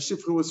a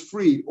shifra was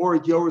freed, or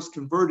a yor was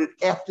converted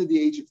after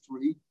the age of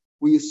 3,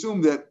 we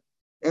assume that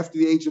after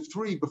the age of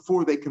 3,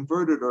 before they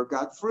converted or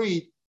got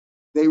freed,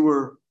 they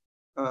were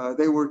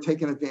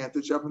taken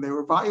advantage of and they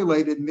were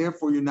violated, and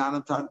therefore they're not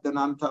entitled to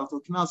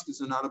a knas because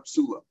they're not a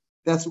psula.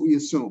 That's what we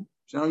assume.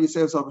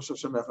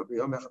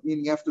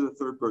 Meaning after the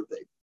 3rd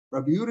birthday.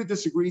 Rabbi Yehuda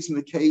disagrees in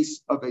the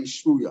case of a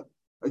shvuya,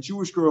 a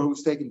Jewish girl who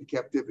was taken to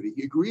captivity.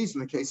 He agrees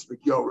in the case of a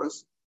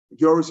gyoros. A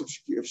gyoros,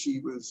 if she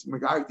was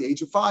megayer at the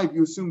age of 5,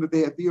 you assume that they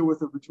had deal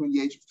with her between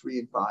the age of 3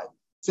 and 5.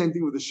 Same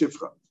thing with a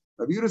shifra.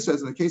 Rabbi Yehuda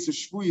says in the case of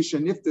shvuya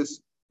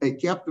sheniftis, a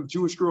captive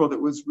Jewish girl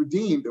that was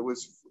redeemed, that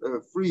was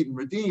freed and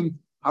redeemed,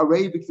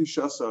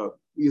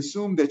 we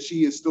assume that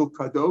she is still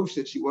kadosh,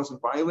 that she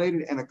wasn't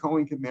violated, and a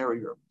Kohen can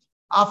marry her.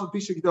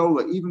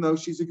 Even though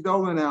she's a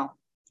Gdola now,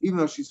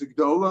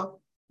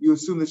 you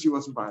assume that she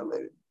wasn't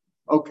violated.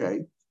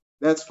 Okay,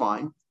 that's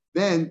fine.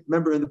 Then,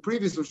 remember in the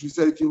previous one, she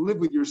said if you live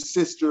with your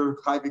sister,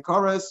 Chayvi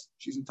Kares,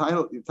 she's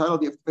entitled, you have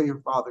to pay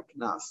her father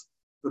Knas.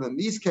 But in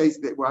these cases,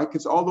 why?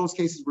 Because all those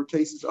cases were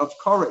cases of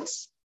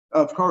Kares,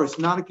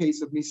 not a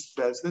case of Misas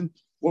Bezdin.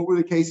 What were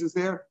the cases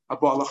there?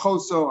 Abba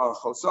Alachoso,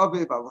 Alachos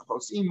Aviv,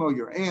 Alachos Imo,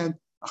 your aunt,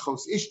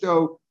 Achos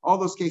Ishto, all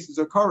those cases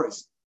are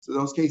Kares. So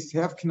those cases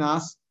have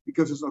Knas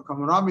because there's no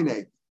Kaman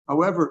Ramine.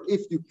 However,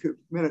 if you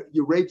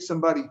rape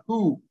somebody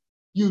who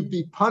you'd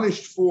be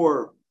punished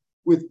for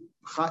with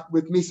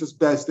Misas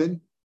Bezdin,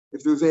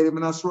 if there was Edom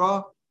and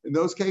Asra, in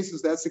those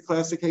cases, that's the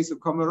classic case of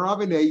Kaman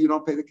Ramine. You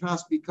don't pay the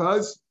Knas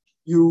because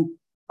you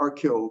are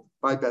killed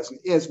by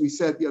Bezdin. As we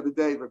said the other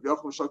day, Rabbi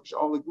Yochanan Shlokish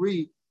all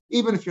agree,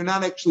 even if you're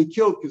not actually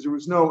killed because there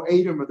was no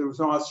Edom or there was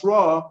no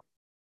Asra,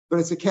 but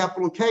it's a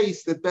capital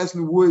case that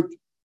Bezdin would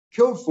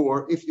kill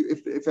for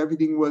if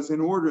everything was in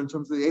order in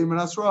terms of the Edom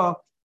and Asra,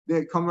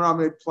 the Kaman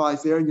Ramine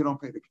applies there and you don't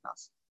pay the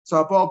Knas.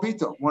 So Abal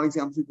Bito, one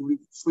example, if you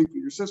sleep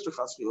with your sister,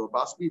 Chasfil,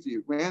 Abbas Bito,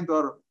 your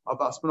granddaughter,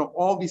 Abbas Bino,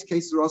 all these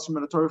cases are also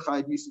mandatory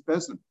Chayid Misas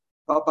Bezdin.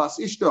 Abbas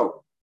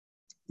Ishto,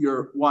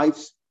 your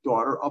wife's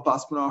daughter,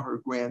 Abbas Bino, her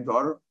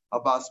granddaughter,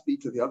 Abbas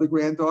Bito, the other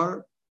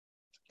granddaughter,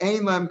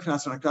 Ein Lem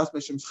Knas and Knas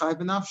Meshem Chayv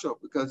Benafsho,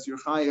 because you're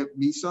Chayav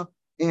Misa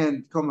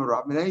and Kaman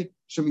Ramine,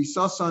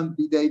 Shemisasan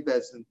Bidei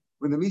Bezdin.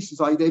 When the Misa is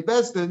Bidei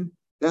Bezdin,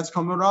 that's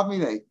Kaman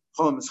Ramine.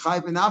 Cholam is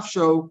Chayv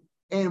Benafsho.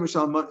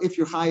 If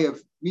you're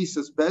Chayav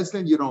Misas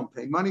Bezdin, you don't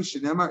pay money.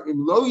 Shenemar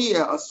Im Lo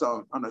Yeh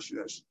Ason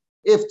Anashinesh.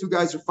 If two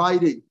guys are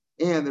fighting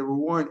and they were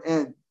warned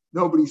and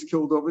nobody's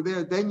killed over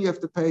there, then you have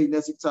to pay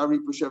Nezik Tzari,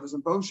 Pushevas,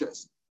 and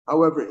Boshes.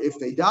 However, if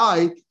they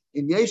died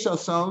in Yesh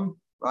Ason,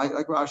 right,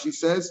 like Rashi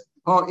says,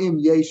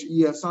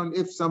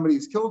 if somebody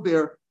is killed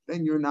there,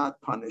 then you're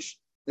not punished.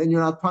 Then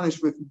you're not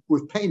punished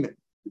with payment.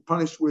 You're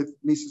punished with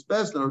Misas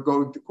Bezdin or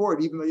going to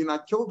court, even though you're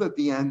not killed at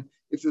the end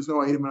if there's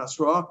no Edom and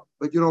Asra,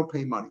 but you don't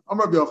pay money.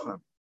 Rabbi Yochanan.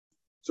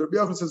 So Rabbi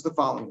Yochanan says the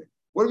following.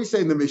 What do we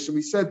say in the Mishnah?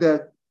 We said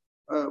that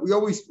we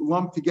always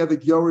lump together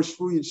Gyorish,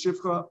 Shvuy, and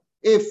Shifcha.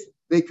 If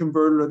they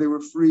converted or they were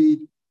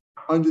freed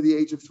under the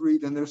age of 3,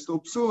 then they're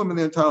still psulim and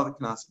they're entitled to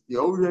Knas. The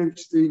older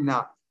age of 3,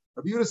 not.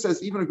 Rabbi Yehuda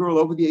says even a girl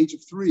over the age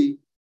of 3,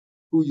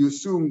 who you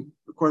assume,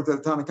 according to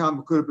the Tanna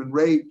Kamma, could have been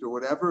raped or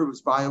whatever, it was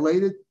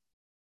violated.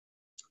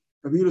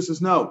 Rabbi Yehuda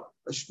says no.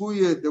 A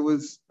shvuya, there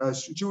was a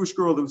Jewish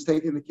girl that was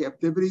taken into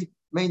captivity,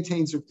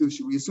 maintains her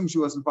kedusha. We assume she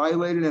wasn't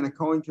violated, and a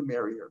Kohen can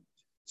marry her.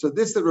 So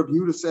this that Rabbi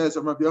Yehuda says,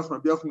 Rabbi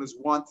Yochanan is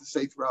want to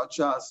say throughout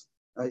Shas.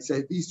 I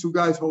say these two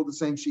guys hold the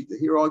same sheet.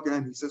 Here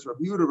again, he says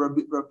Rabbi Yehuda,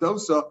 Rabbi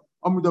Dosa,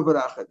 Amud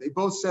Avarachet. They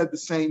both said the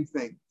same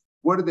thing.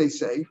 What did they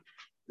say?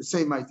 The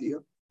same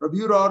idea. Rabbi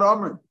Yehuda Ad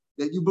Amrin,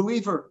 that you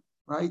believe her,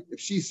 right? If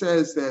she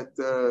says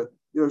that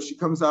she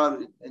comes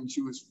out and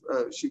she was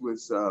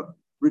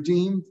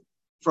redeemed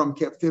from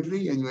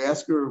captivity, and you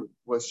ask her,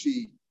 was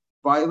she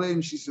violated?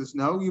 And she says,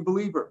 no, you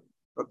believe her.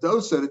 Rav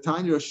Dosa, the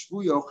Tanya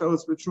Shvuya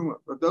Ocheles B'Truma.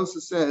 Rav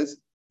Dosa says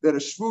that a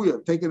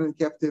Shvuya taken in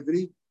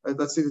captivity,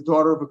 let's say the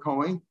daughter of a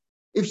Kohen,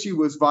 if she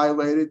was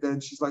violated,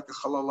 then she's like a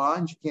Chalala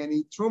and she can't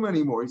eat Truma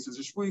anymore. He says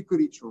a Shvuya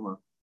could eat Truma.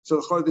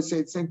 So they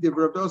say the same thing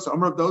for Rav Dosa.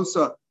 Rav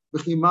Dosa,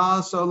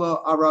 B'chima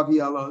Sala Arabi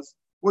Alas.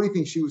 What do you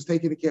think? She was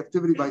taken into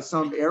captivity by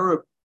some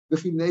Arab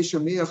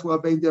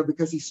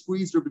because he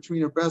squeezed her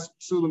between her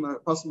breasts.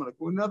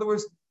 In other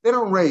words, they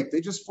don't rape;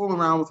 they just fool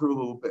around with her a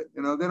little bit.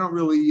 They don't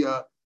really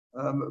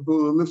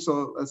live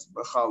so as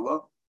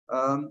b'chala.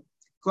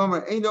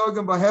 Ain't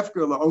organ by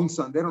hefker own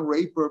son. They don't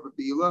rape her, but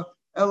bila.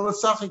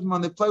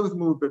 They play with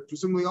him a little bit,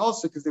 presumably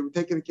also because they were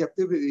taken into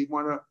captivity. They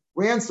want to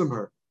ransom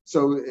her.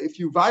 So if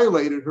you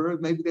violated her,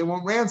 maybe they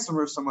won't ransom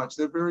her so much.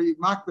 They're very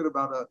makbid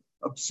about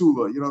a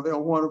psula. They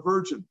don't want a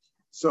virgin.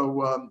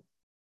 So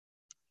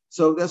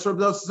that's what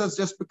Rabbi Dosa says.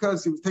 Just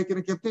because he was taken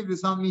in captivity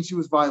does not mean she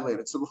was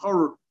violated. So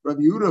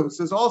Rabbi Yehuda, who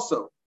says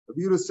also,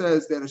 Rabbi Yehuda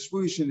says that a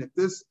shvuyishin, if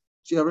this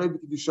she already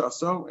could do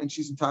shaso, and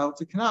she's entitled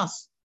to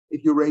knas.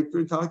 If you raped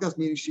her, entitled to knas,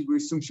 meaning we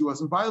assume she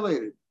wasn't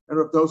violated. And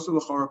Rabbi Dosa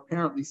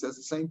apparently says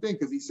the same thing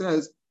because he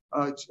says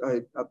a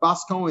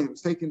bas kohen that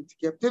was taken into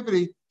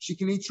captivity, she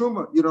can eat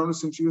truma. You don't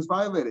assume she was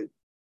violated.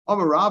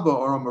 Amar Rabba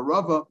or Amar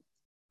Rava,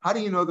 how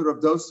do you know that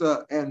Rabbi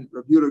Dosa and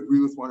Rabbi Yehuda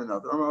agree with one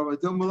another? Amar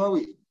Rabba Dil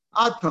Malawi.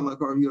 Why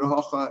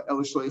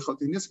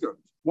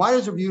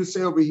does Rabbi Yehuda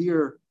say over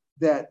here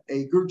that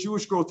a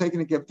Jewish girl taken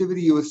in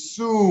captivity, you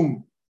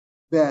assume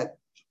that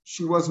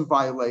she wasn't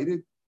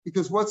violated?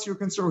 Because what's your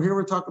concern? Here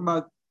we're talking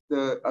about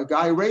a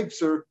guy rapes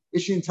her.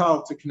 Is she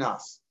entitled to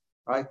knas?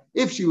 Right?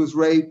 If she was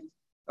raped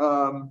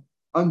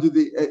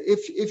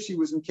if she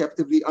was in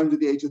captivity under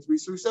the age of 3,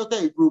 so we say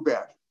okay, it grew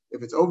back.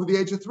 If it's over the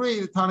age of 3,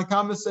 the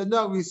Tanakhama said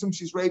no. We assume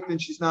she's raped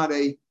and she's not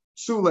a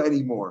psula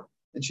anymore,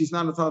 and she's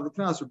not entitled to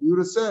knas. Rabbi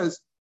Yehuda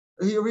says.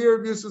 Here,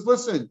 Rabbi says,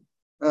 listen,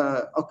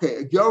 okay,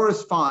 a Yor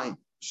is fine,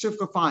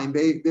 Shifcha fine,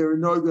 they're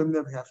no them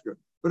never have to.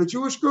 But a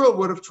Jewish girl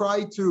would have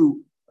tried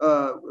to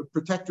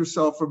protect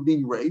herself from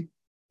being raped,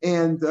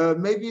 and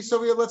maybe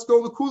let's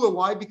go with Kula.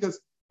 Why?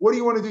 Because what do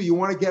you want to do? You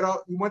want to get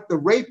out. You want the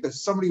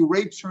rapist, somebody who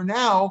rapes her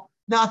now,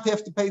 not to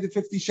have to pay the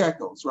 50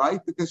 shekels,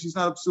 right? Because she's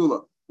not a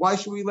psula. Why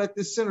should we let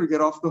this sinner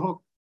get off the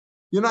hook?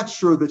 You're not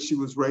sure that she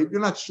was raped. You're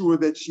not sure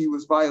that she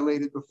was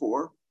violated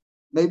before.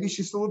 Maybe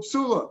she's still a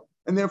psula.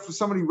 And therefore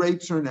somebody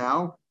rapes her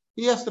now,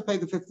 he has to pay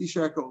the 50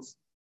 shekels.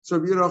 So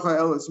maybe Rabbi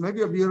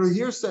Yehuda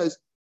here says,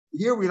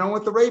 here we don't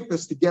want the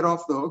rapist to get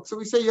off the hook, so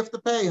we say you have to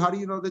pay. How do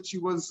you know that she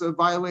was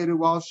violated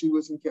while she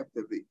was in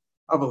captivity?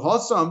 Aval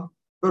Hassam,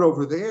 but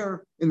over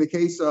there, in the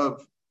case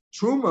of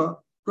Truma,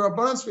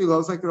 Rabbanan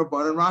Sfilos, like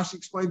Rabbanan, Rashi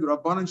explained,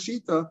 Rabbanan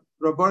Shita,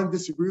 Rabbanan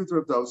disagree with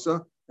Rav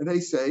Dosa, and they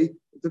say,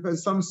 it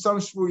depends, some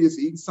shvuyas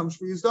eat, some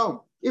shvuyas don't.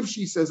 If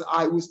she says,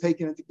 I was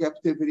taken into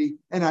captivity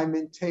and I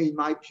maintain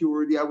my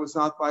purity, I was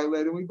not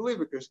violated, we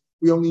believe it because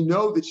we only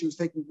know that she was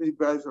taken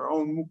by her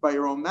own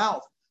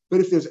mouth.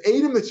 But if there's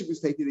Adam that she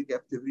was taken into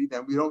captivity,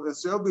 then we don't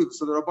necessarily believe it.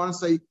 So the Rabbanan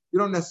say, you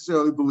don't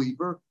necessarily believe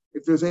her.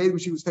 If there's Adam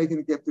she was taken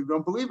into captivity, you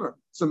don't believe her.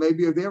 So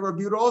maybe if they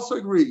Rabbi Yehuda also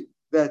agree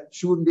that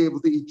she wouldn't be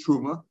able to eat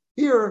truma.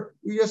 Here,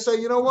 we just say,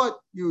 you know what?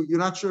 You're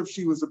not sure if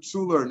she was a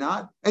psula or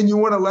not, and you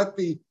want to let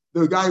the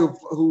guy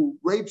who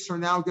rapes her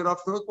now get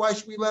off the hook. Why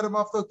should we let him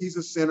off the hook? He's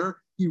a sinner.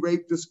 He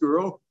raped this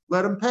girl.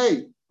 Let him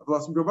pay.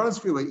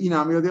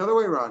 Inami or the other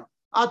way around.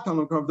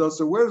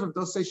 So where does Rav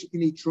Dosa say she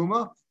can eat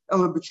truma?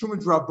 Truma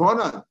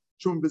drabanan.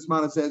 Truma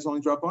bismana says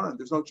only drabanan.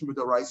 There's no truma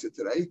d'oraisa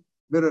today.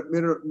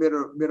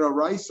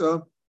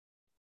 Midaraisa,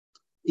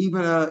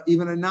 even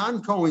a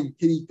non-Kohen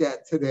can eat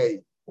that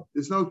today.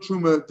 There's no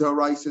truma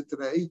d'oraisa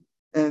today,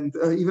 and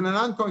even a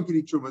non-Kohen can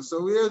eat truma.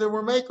 So here there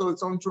were meko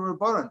its own truma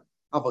baran.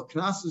 But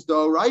knas is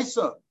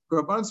d'oraisa.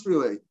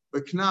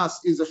 But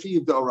knas is a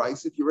chiv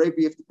d'oraisa. If you rape,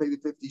 you have to pay the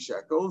 50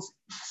 shekels.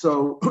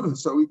 So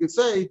we could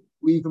say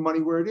leave the money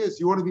where it is.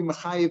 You want to be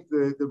machayev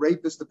the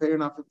rapist to pay her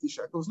not 50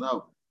 shekels?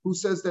 No. Who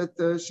says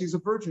that she's a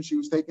virgin? She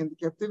was taken into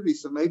captivity.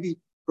 So maybe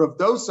Rav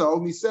Dosa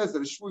only says that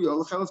a shvuya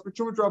lechelas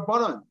b'truma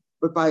drabanan.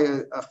 But by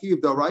a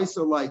chiv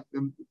d'oraisa like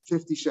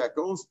 50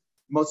 shekels,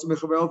 most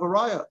mechavel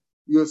v'raya,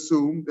 you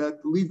assume that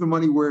leave the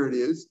money where it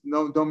is.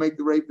 No, don't make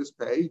the rapist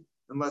pay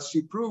unless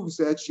she proves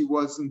that she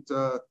wasn't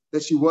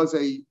that she was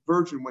a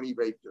virgin when he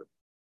raped her.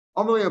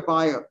 Amalei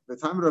Abaya, the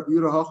time of Rabbi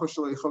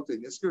Yehuda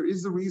Nisker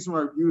is the reason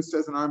why Rabbi Yehuda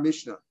says in our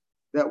Mishnah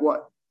that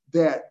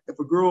if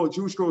a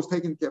Jewish girl was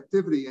taken into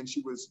captivity and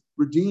she was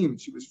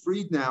redeemed, she was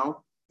freed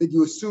now, that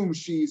you assume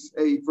she's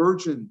a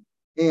virgin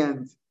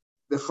and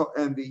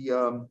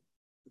the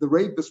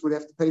rapist would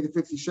have to pay the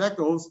 50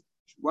 shekels.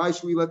 Why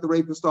should we let the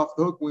rapist off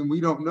the hook when we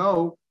don't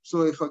know?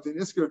 A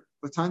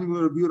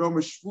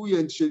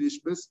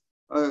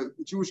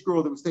Jewish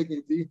girl that was taken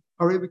into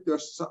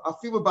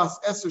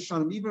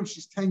even if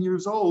she's 10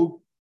 years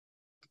old,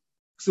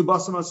 she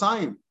has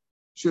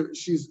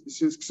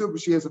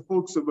a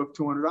full ksub of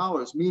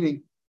 $200,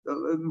 meaning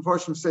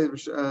unfortunately say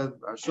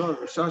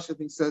Rashash I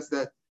think says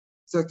that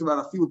it's talked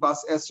about a filu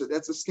bas eser.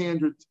 That's a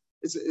standard.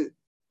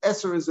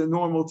 Eser is a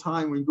normal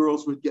time when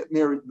girls would get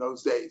married in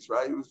those days,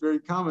 right? It was very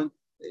common.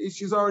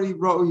 She's already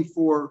roi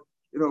for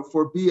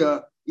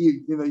bia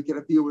you get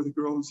a deal with a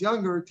girl who's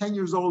younger. 10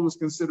 years old was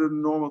considered a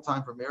normal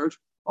time for marriage.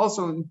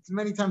 Also,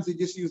 many times they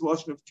just use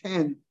lashon of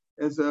 10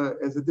 as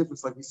a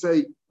difference. Like we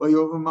say,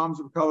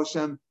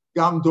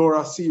 Gam Dor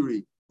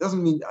Asiri.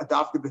 Doesn't mean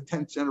adopted the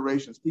 10th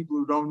generations. People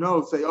who don't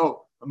know say,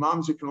 oh, a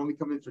mamzer can only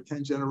come in for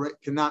 10 generations,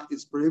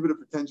 is prohibited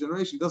for 10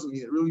 generations. Doesn't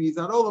mean it really means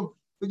not all of them,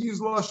 but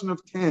use lashon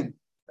of 10.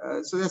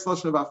 So that's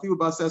lashon of afilu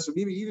b'ases. So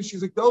even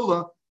she's a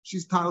gdola,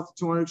 she's entitled to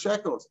 200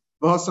 shekels.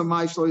 In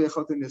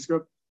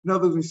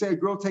other words, we say a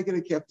girl taken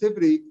in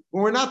captivity,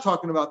 well, we're not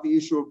talking about the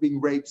issue of being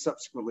raped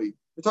subsequently.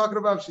 We're talking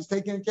about she's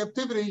taken in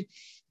captivity.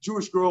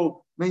 Jewish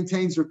girl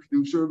maintains her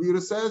kedusha. Rabbi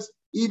Yehuda says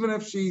even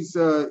if she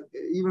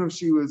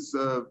was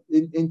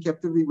in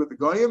captivity with the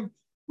goyim,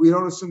 we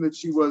don't assume that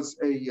she was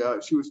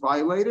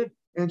violated,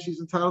 and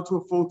she's entitled to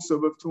a full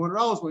sum of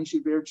 $200 when she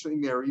eventually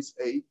marries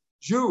a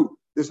Jew.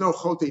 There's no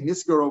chote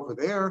nisker over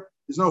there.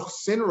 There's no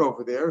sinner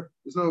over there.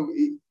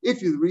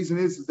 The reason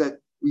is that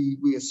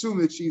we assume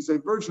that she's a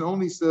virgin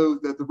only so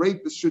that the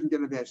rapist shouldn't get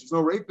an advantage. There's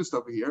no rapist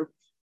over here.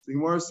 So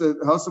Gemara said,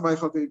 there's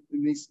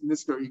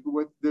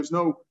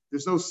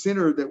no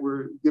sinner that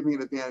we're giving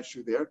an advantage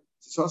to there.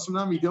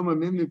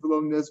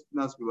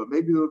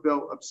 Maybe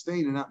they'll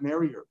abstain and not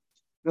marry her.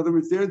 In other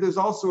words, there's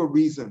also a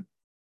reason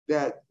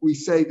that we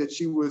say that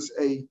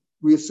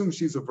we assume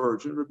she's a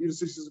virgin. Rabbi Yehuda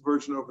says she's a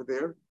virgin over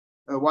there.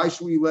 Why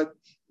should we let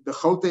the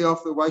chote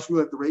off? Why should we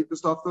let the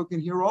rapist off the hook?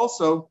 And here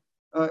also,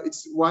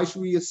 why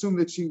should we assume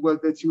that she was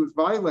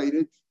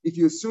violated? If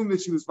you assume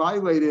that she was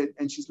violated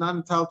and she's not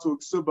entitled to a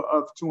ksuba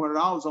of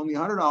 $200, only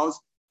 $100,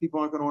 people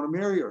aren't going to want to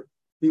marry her.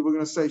 People are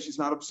going to say she's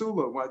not a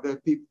psula. Why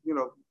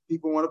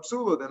people want a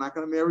psula, they're not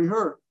going to marry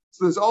her.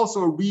 So there's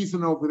also a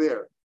reason over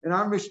there. In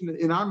our mission,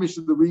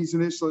 the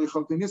reason is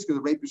the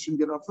rapist shouldn't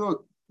get off the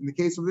hook. In the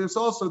case of this,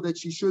 also that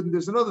she shouldn't.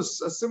 There's a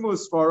similar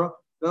svara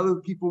that other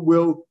people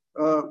will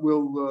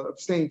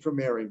abstain from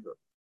marrying her.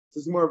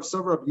 This is more of a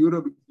suburb of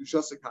Yehuda,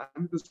 because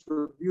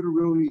Yehuda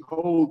really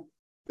hold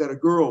that a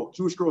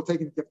Jewish girl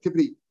taken into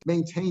captivity,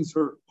 maintains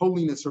her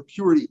holiness, her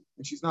purity,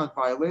 and she's not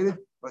violated.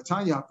 But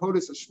Tanya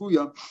Hapodes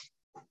Ashvuya,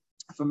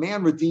 if a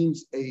man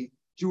redeems a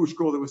Jewish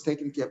girl that was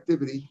taken into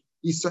captivity,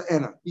 he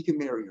can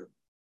marry her.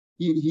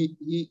 He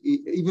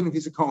even if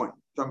he's a Kohen.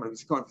 If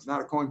he's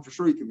not a Kohen, for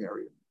sure he can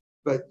marry her.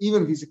 But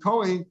even if he's a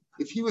Kohen,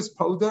 if he was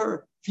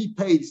poder, if he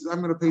paid, he says,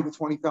 I'm going to pay the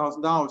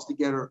 $20,000 to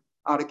get her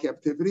out of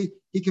captivity,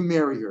 he can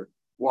marry her.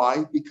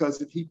 Why? Because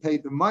if he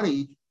paid the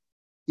money,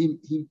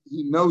 he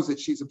knows that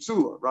she's a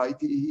psula, right?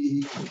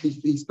 He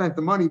spent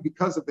the money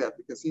because of that,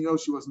 because he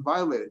knows she wasn't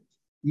violated.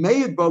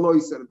 Mayed Balo,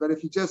 he said, but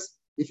if he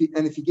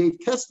gave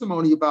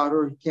testimony about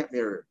her, he can't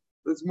marry her.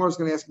 This Morris is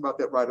going to ask about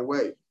that right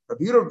away.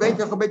 He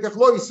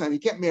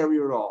can't marry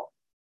her at all.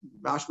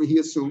 Mashma, he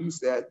assumes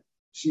that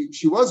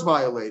she was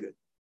violated.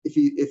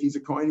 If he's a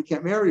Kohen, he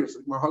can't marry her.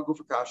 So Marhagu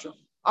for Kasha.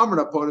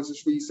 Amr Podas is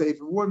for you say if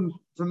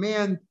a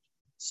man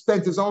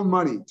spent his own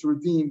money to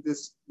redeem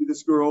this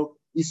girl,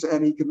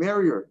 and he can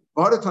marry her.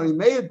 But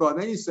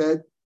then he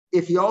said,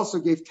 if he also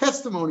gave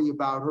testimony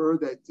about her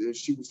that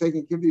she was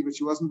taken captivity, but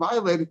she wasn't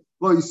violated,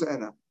 lo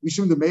yisa'ena.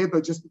 Mishum the me'ed,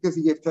 but just because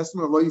he gave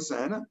testimony, lo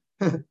yisa'ena.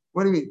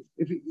 What do you mean?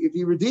 If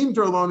he redeemed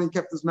her alone and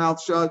kept his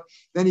mouth shut,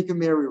 then he can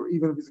marry her,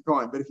 even if he's a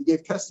Kohen. But if he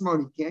gave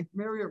testimony, he can't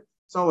marry her.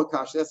 That's not a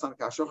kash. This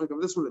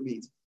is what it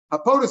means.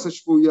 Hapodas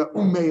hashvuya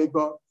u'me'ed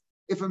ba.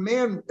 If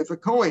a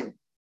Kohen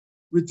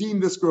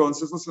redeemed this girl and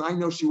says, listen, I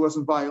know she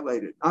wasn't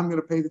violated. I'm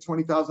going to pay the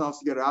 $20,000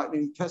 to get her out.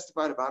 And he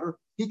testified about her.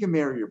 He can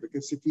marry her,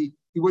 because if he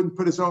wouldn't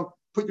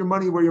put your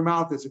money where your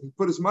mouth is. If he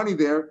put his money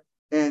there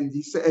and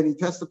he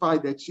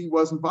testified that she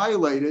wasn't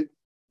violated,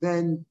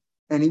 and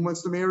he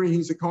wants to marry and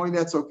he's a Kohen,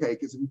 that's okay.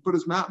 Because if he put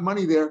his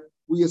money there,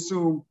 we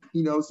assume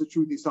he knows the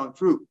truth, he's telling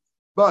truth.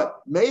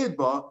 But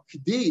Me'edba,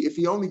 if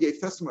he only gave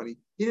testimony,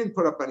 he didn't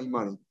put up any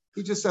money.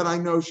 He just said, I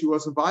know she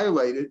wasn't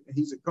violated, and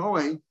he's a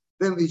Kohen,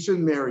 then he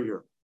shouldn't marry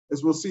her.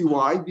 As we'll see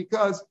why,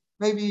 because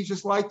maybe he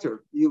just liked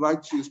her. She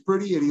was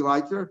pretty and he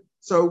liked her.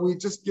 So we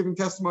just giving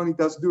testimony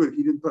doesn't do it if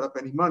he didn't put up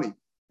any money.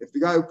 If the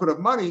guy who put up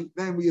money,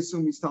 then we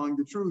assume he's telling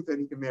the truth and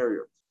he can marry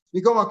her.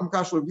 We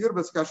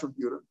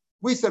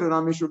said in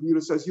our Mishnah,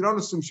 Yehuda says, you don't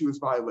assume she was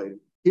violated.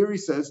 Here he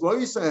says, Lo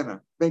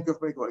Yisa'ena, Benkach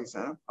Benkach Lo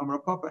Yisa'ena, Amar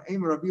Papa,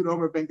 Eimer Rabbi Yehuda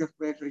Omer Benkach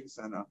Benkach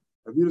Yisa'ena.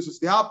 Rabbi Yehuda says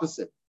the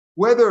opposite.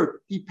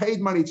 Whether he paid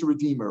money to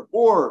redeem her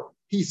or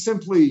he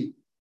simply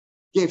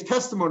gave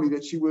testimony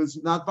that she was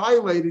not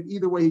violated,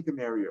 either way he can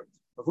marry her.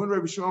 No,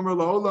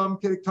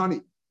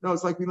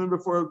 it's like we learned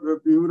before,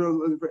 but the real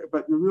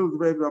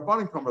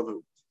Rabbanim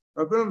Kamerlu.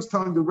 Rabbanim is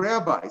telling the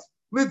rabbis,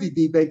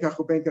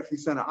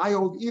 I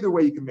hold either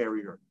way you can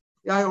marry her.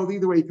 Yeah, I hold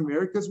either way you can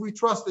marry her because we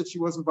trust that she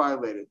wasn't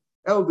violated.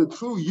 The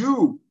true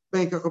you,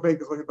 but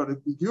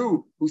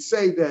you who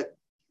say that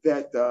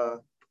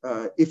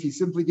if he's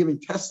simply giving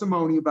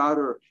testimony about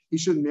her, he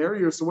shouldn't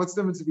marry her. So what's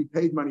the difference if he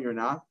paid money or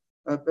not?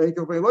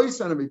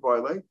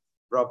 Rabbanim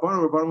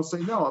will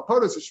say no.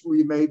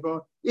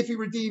 If he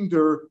redeemed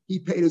her, he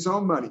paid his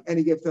own money and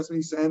he gave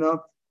testimony saying,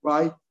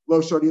 right?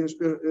 I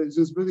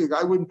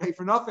wouldn't pay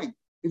for nothing.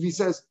 If he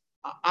says,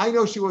 I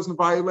know she wasn't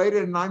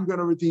violated and I'm going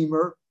to redeem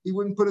her. He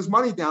wouldn't put his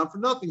money down for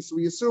nothing. So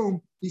we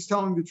assume he's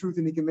telling the truth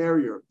and he can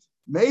marry her.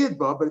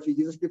 Mayadba, but if he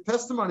just give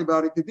testimony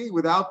about it, could be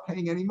without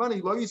paying any money.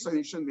 Lo, you say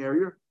he shouldn't marry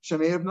her.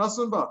 Shemeyav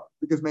Nasanba,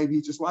 because maybe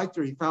he just liked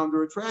her. He found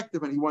her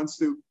attractive and he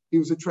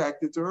was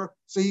attracted to her.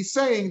 So he's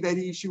saying that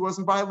she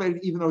wasn't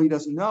violated, even though he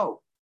doesn't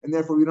know. And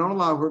therefore we don't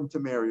allow him to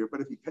marry her.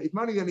 But if he paid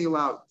money, then he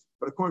allowed it.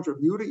 But according to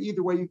Rav Yehuda,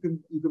 either way you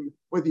can,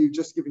 whether you're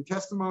just giving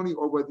testimony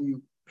or whether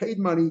you paid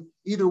money,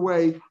 either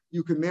way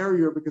you can marry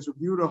her, because Rav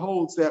Yehuda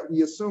holds that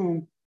we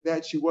assume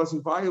that she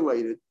wasn't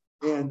violated,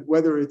 and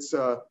whether it's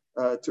to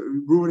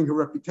ruining her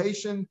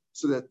reputation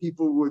so that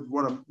people would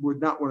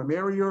not want to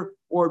marry her,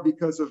 or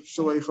because of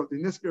Shalei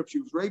Nisker, if she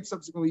was raped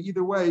subsequently.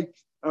 Either way,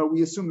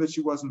 we assume that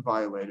she wasn't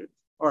violated.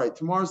 All right,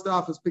 tomorrow's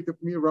daf is picked up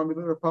from me, Rami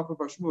Liner, Papa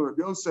Bashmul, Rav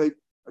Yosef,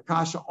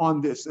 Akasha on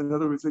this. In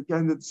other words,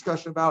 again, the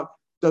discussion about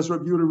does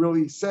Rav Yehuda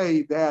really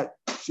say that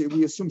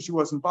we assume she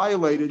wasn't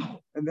violated,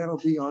 and that'll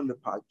be on the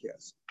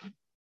podcast.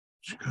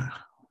 Have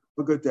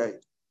a good day.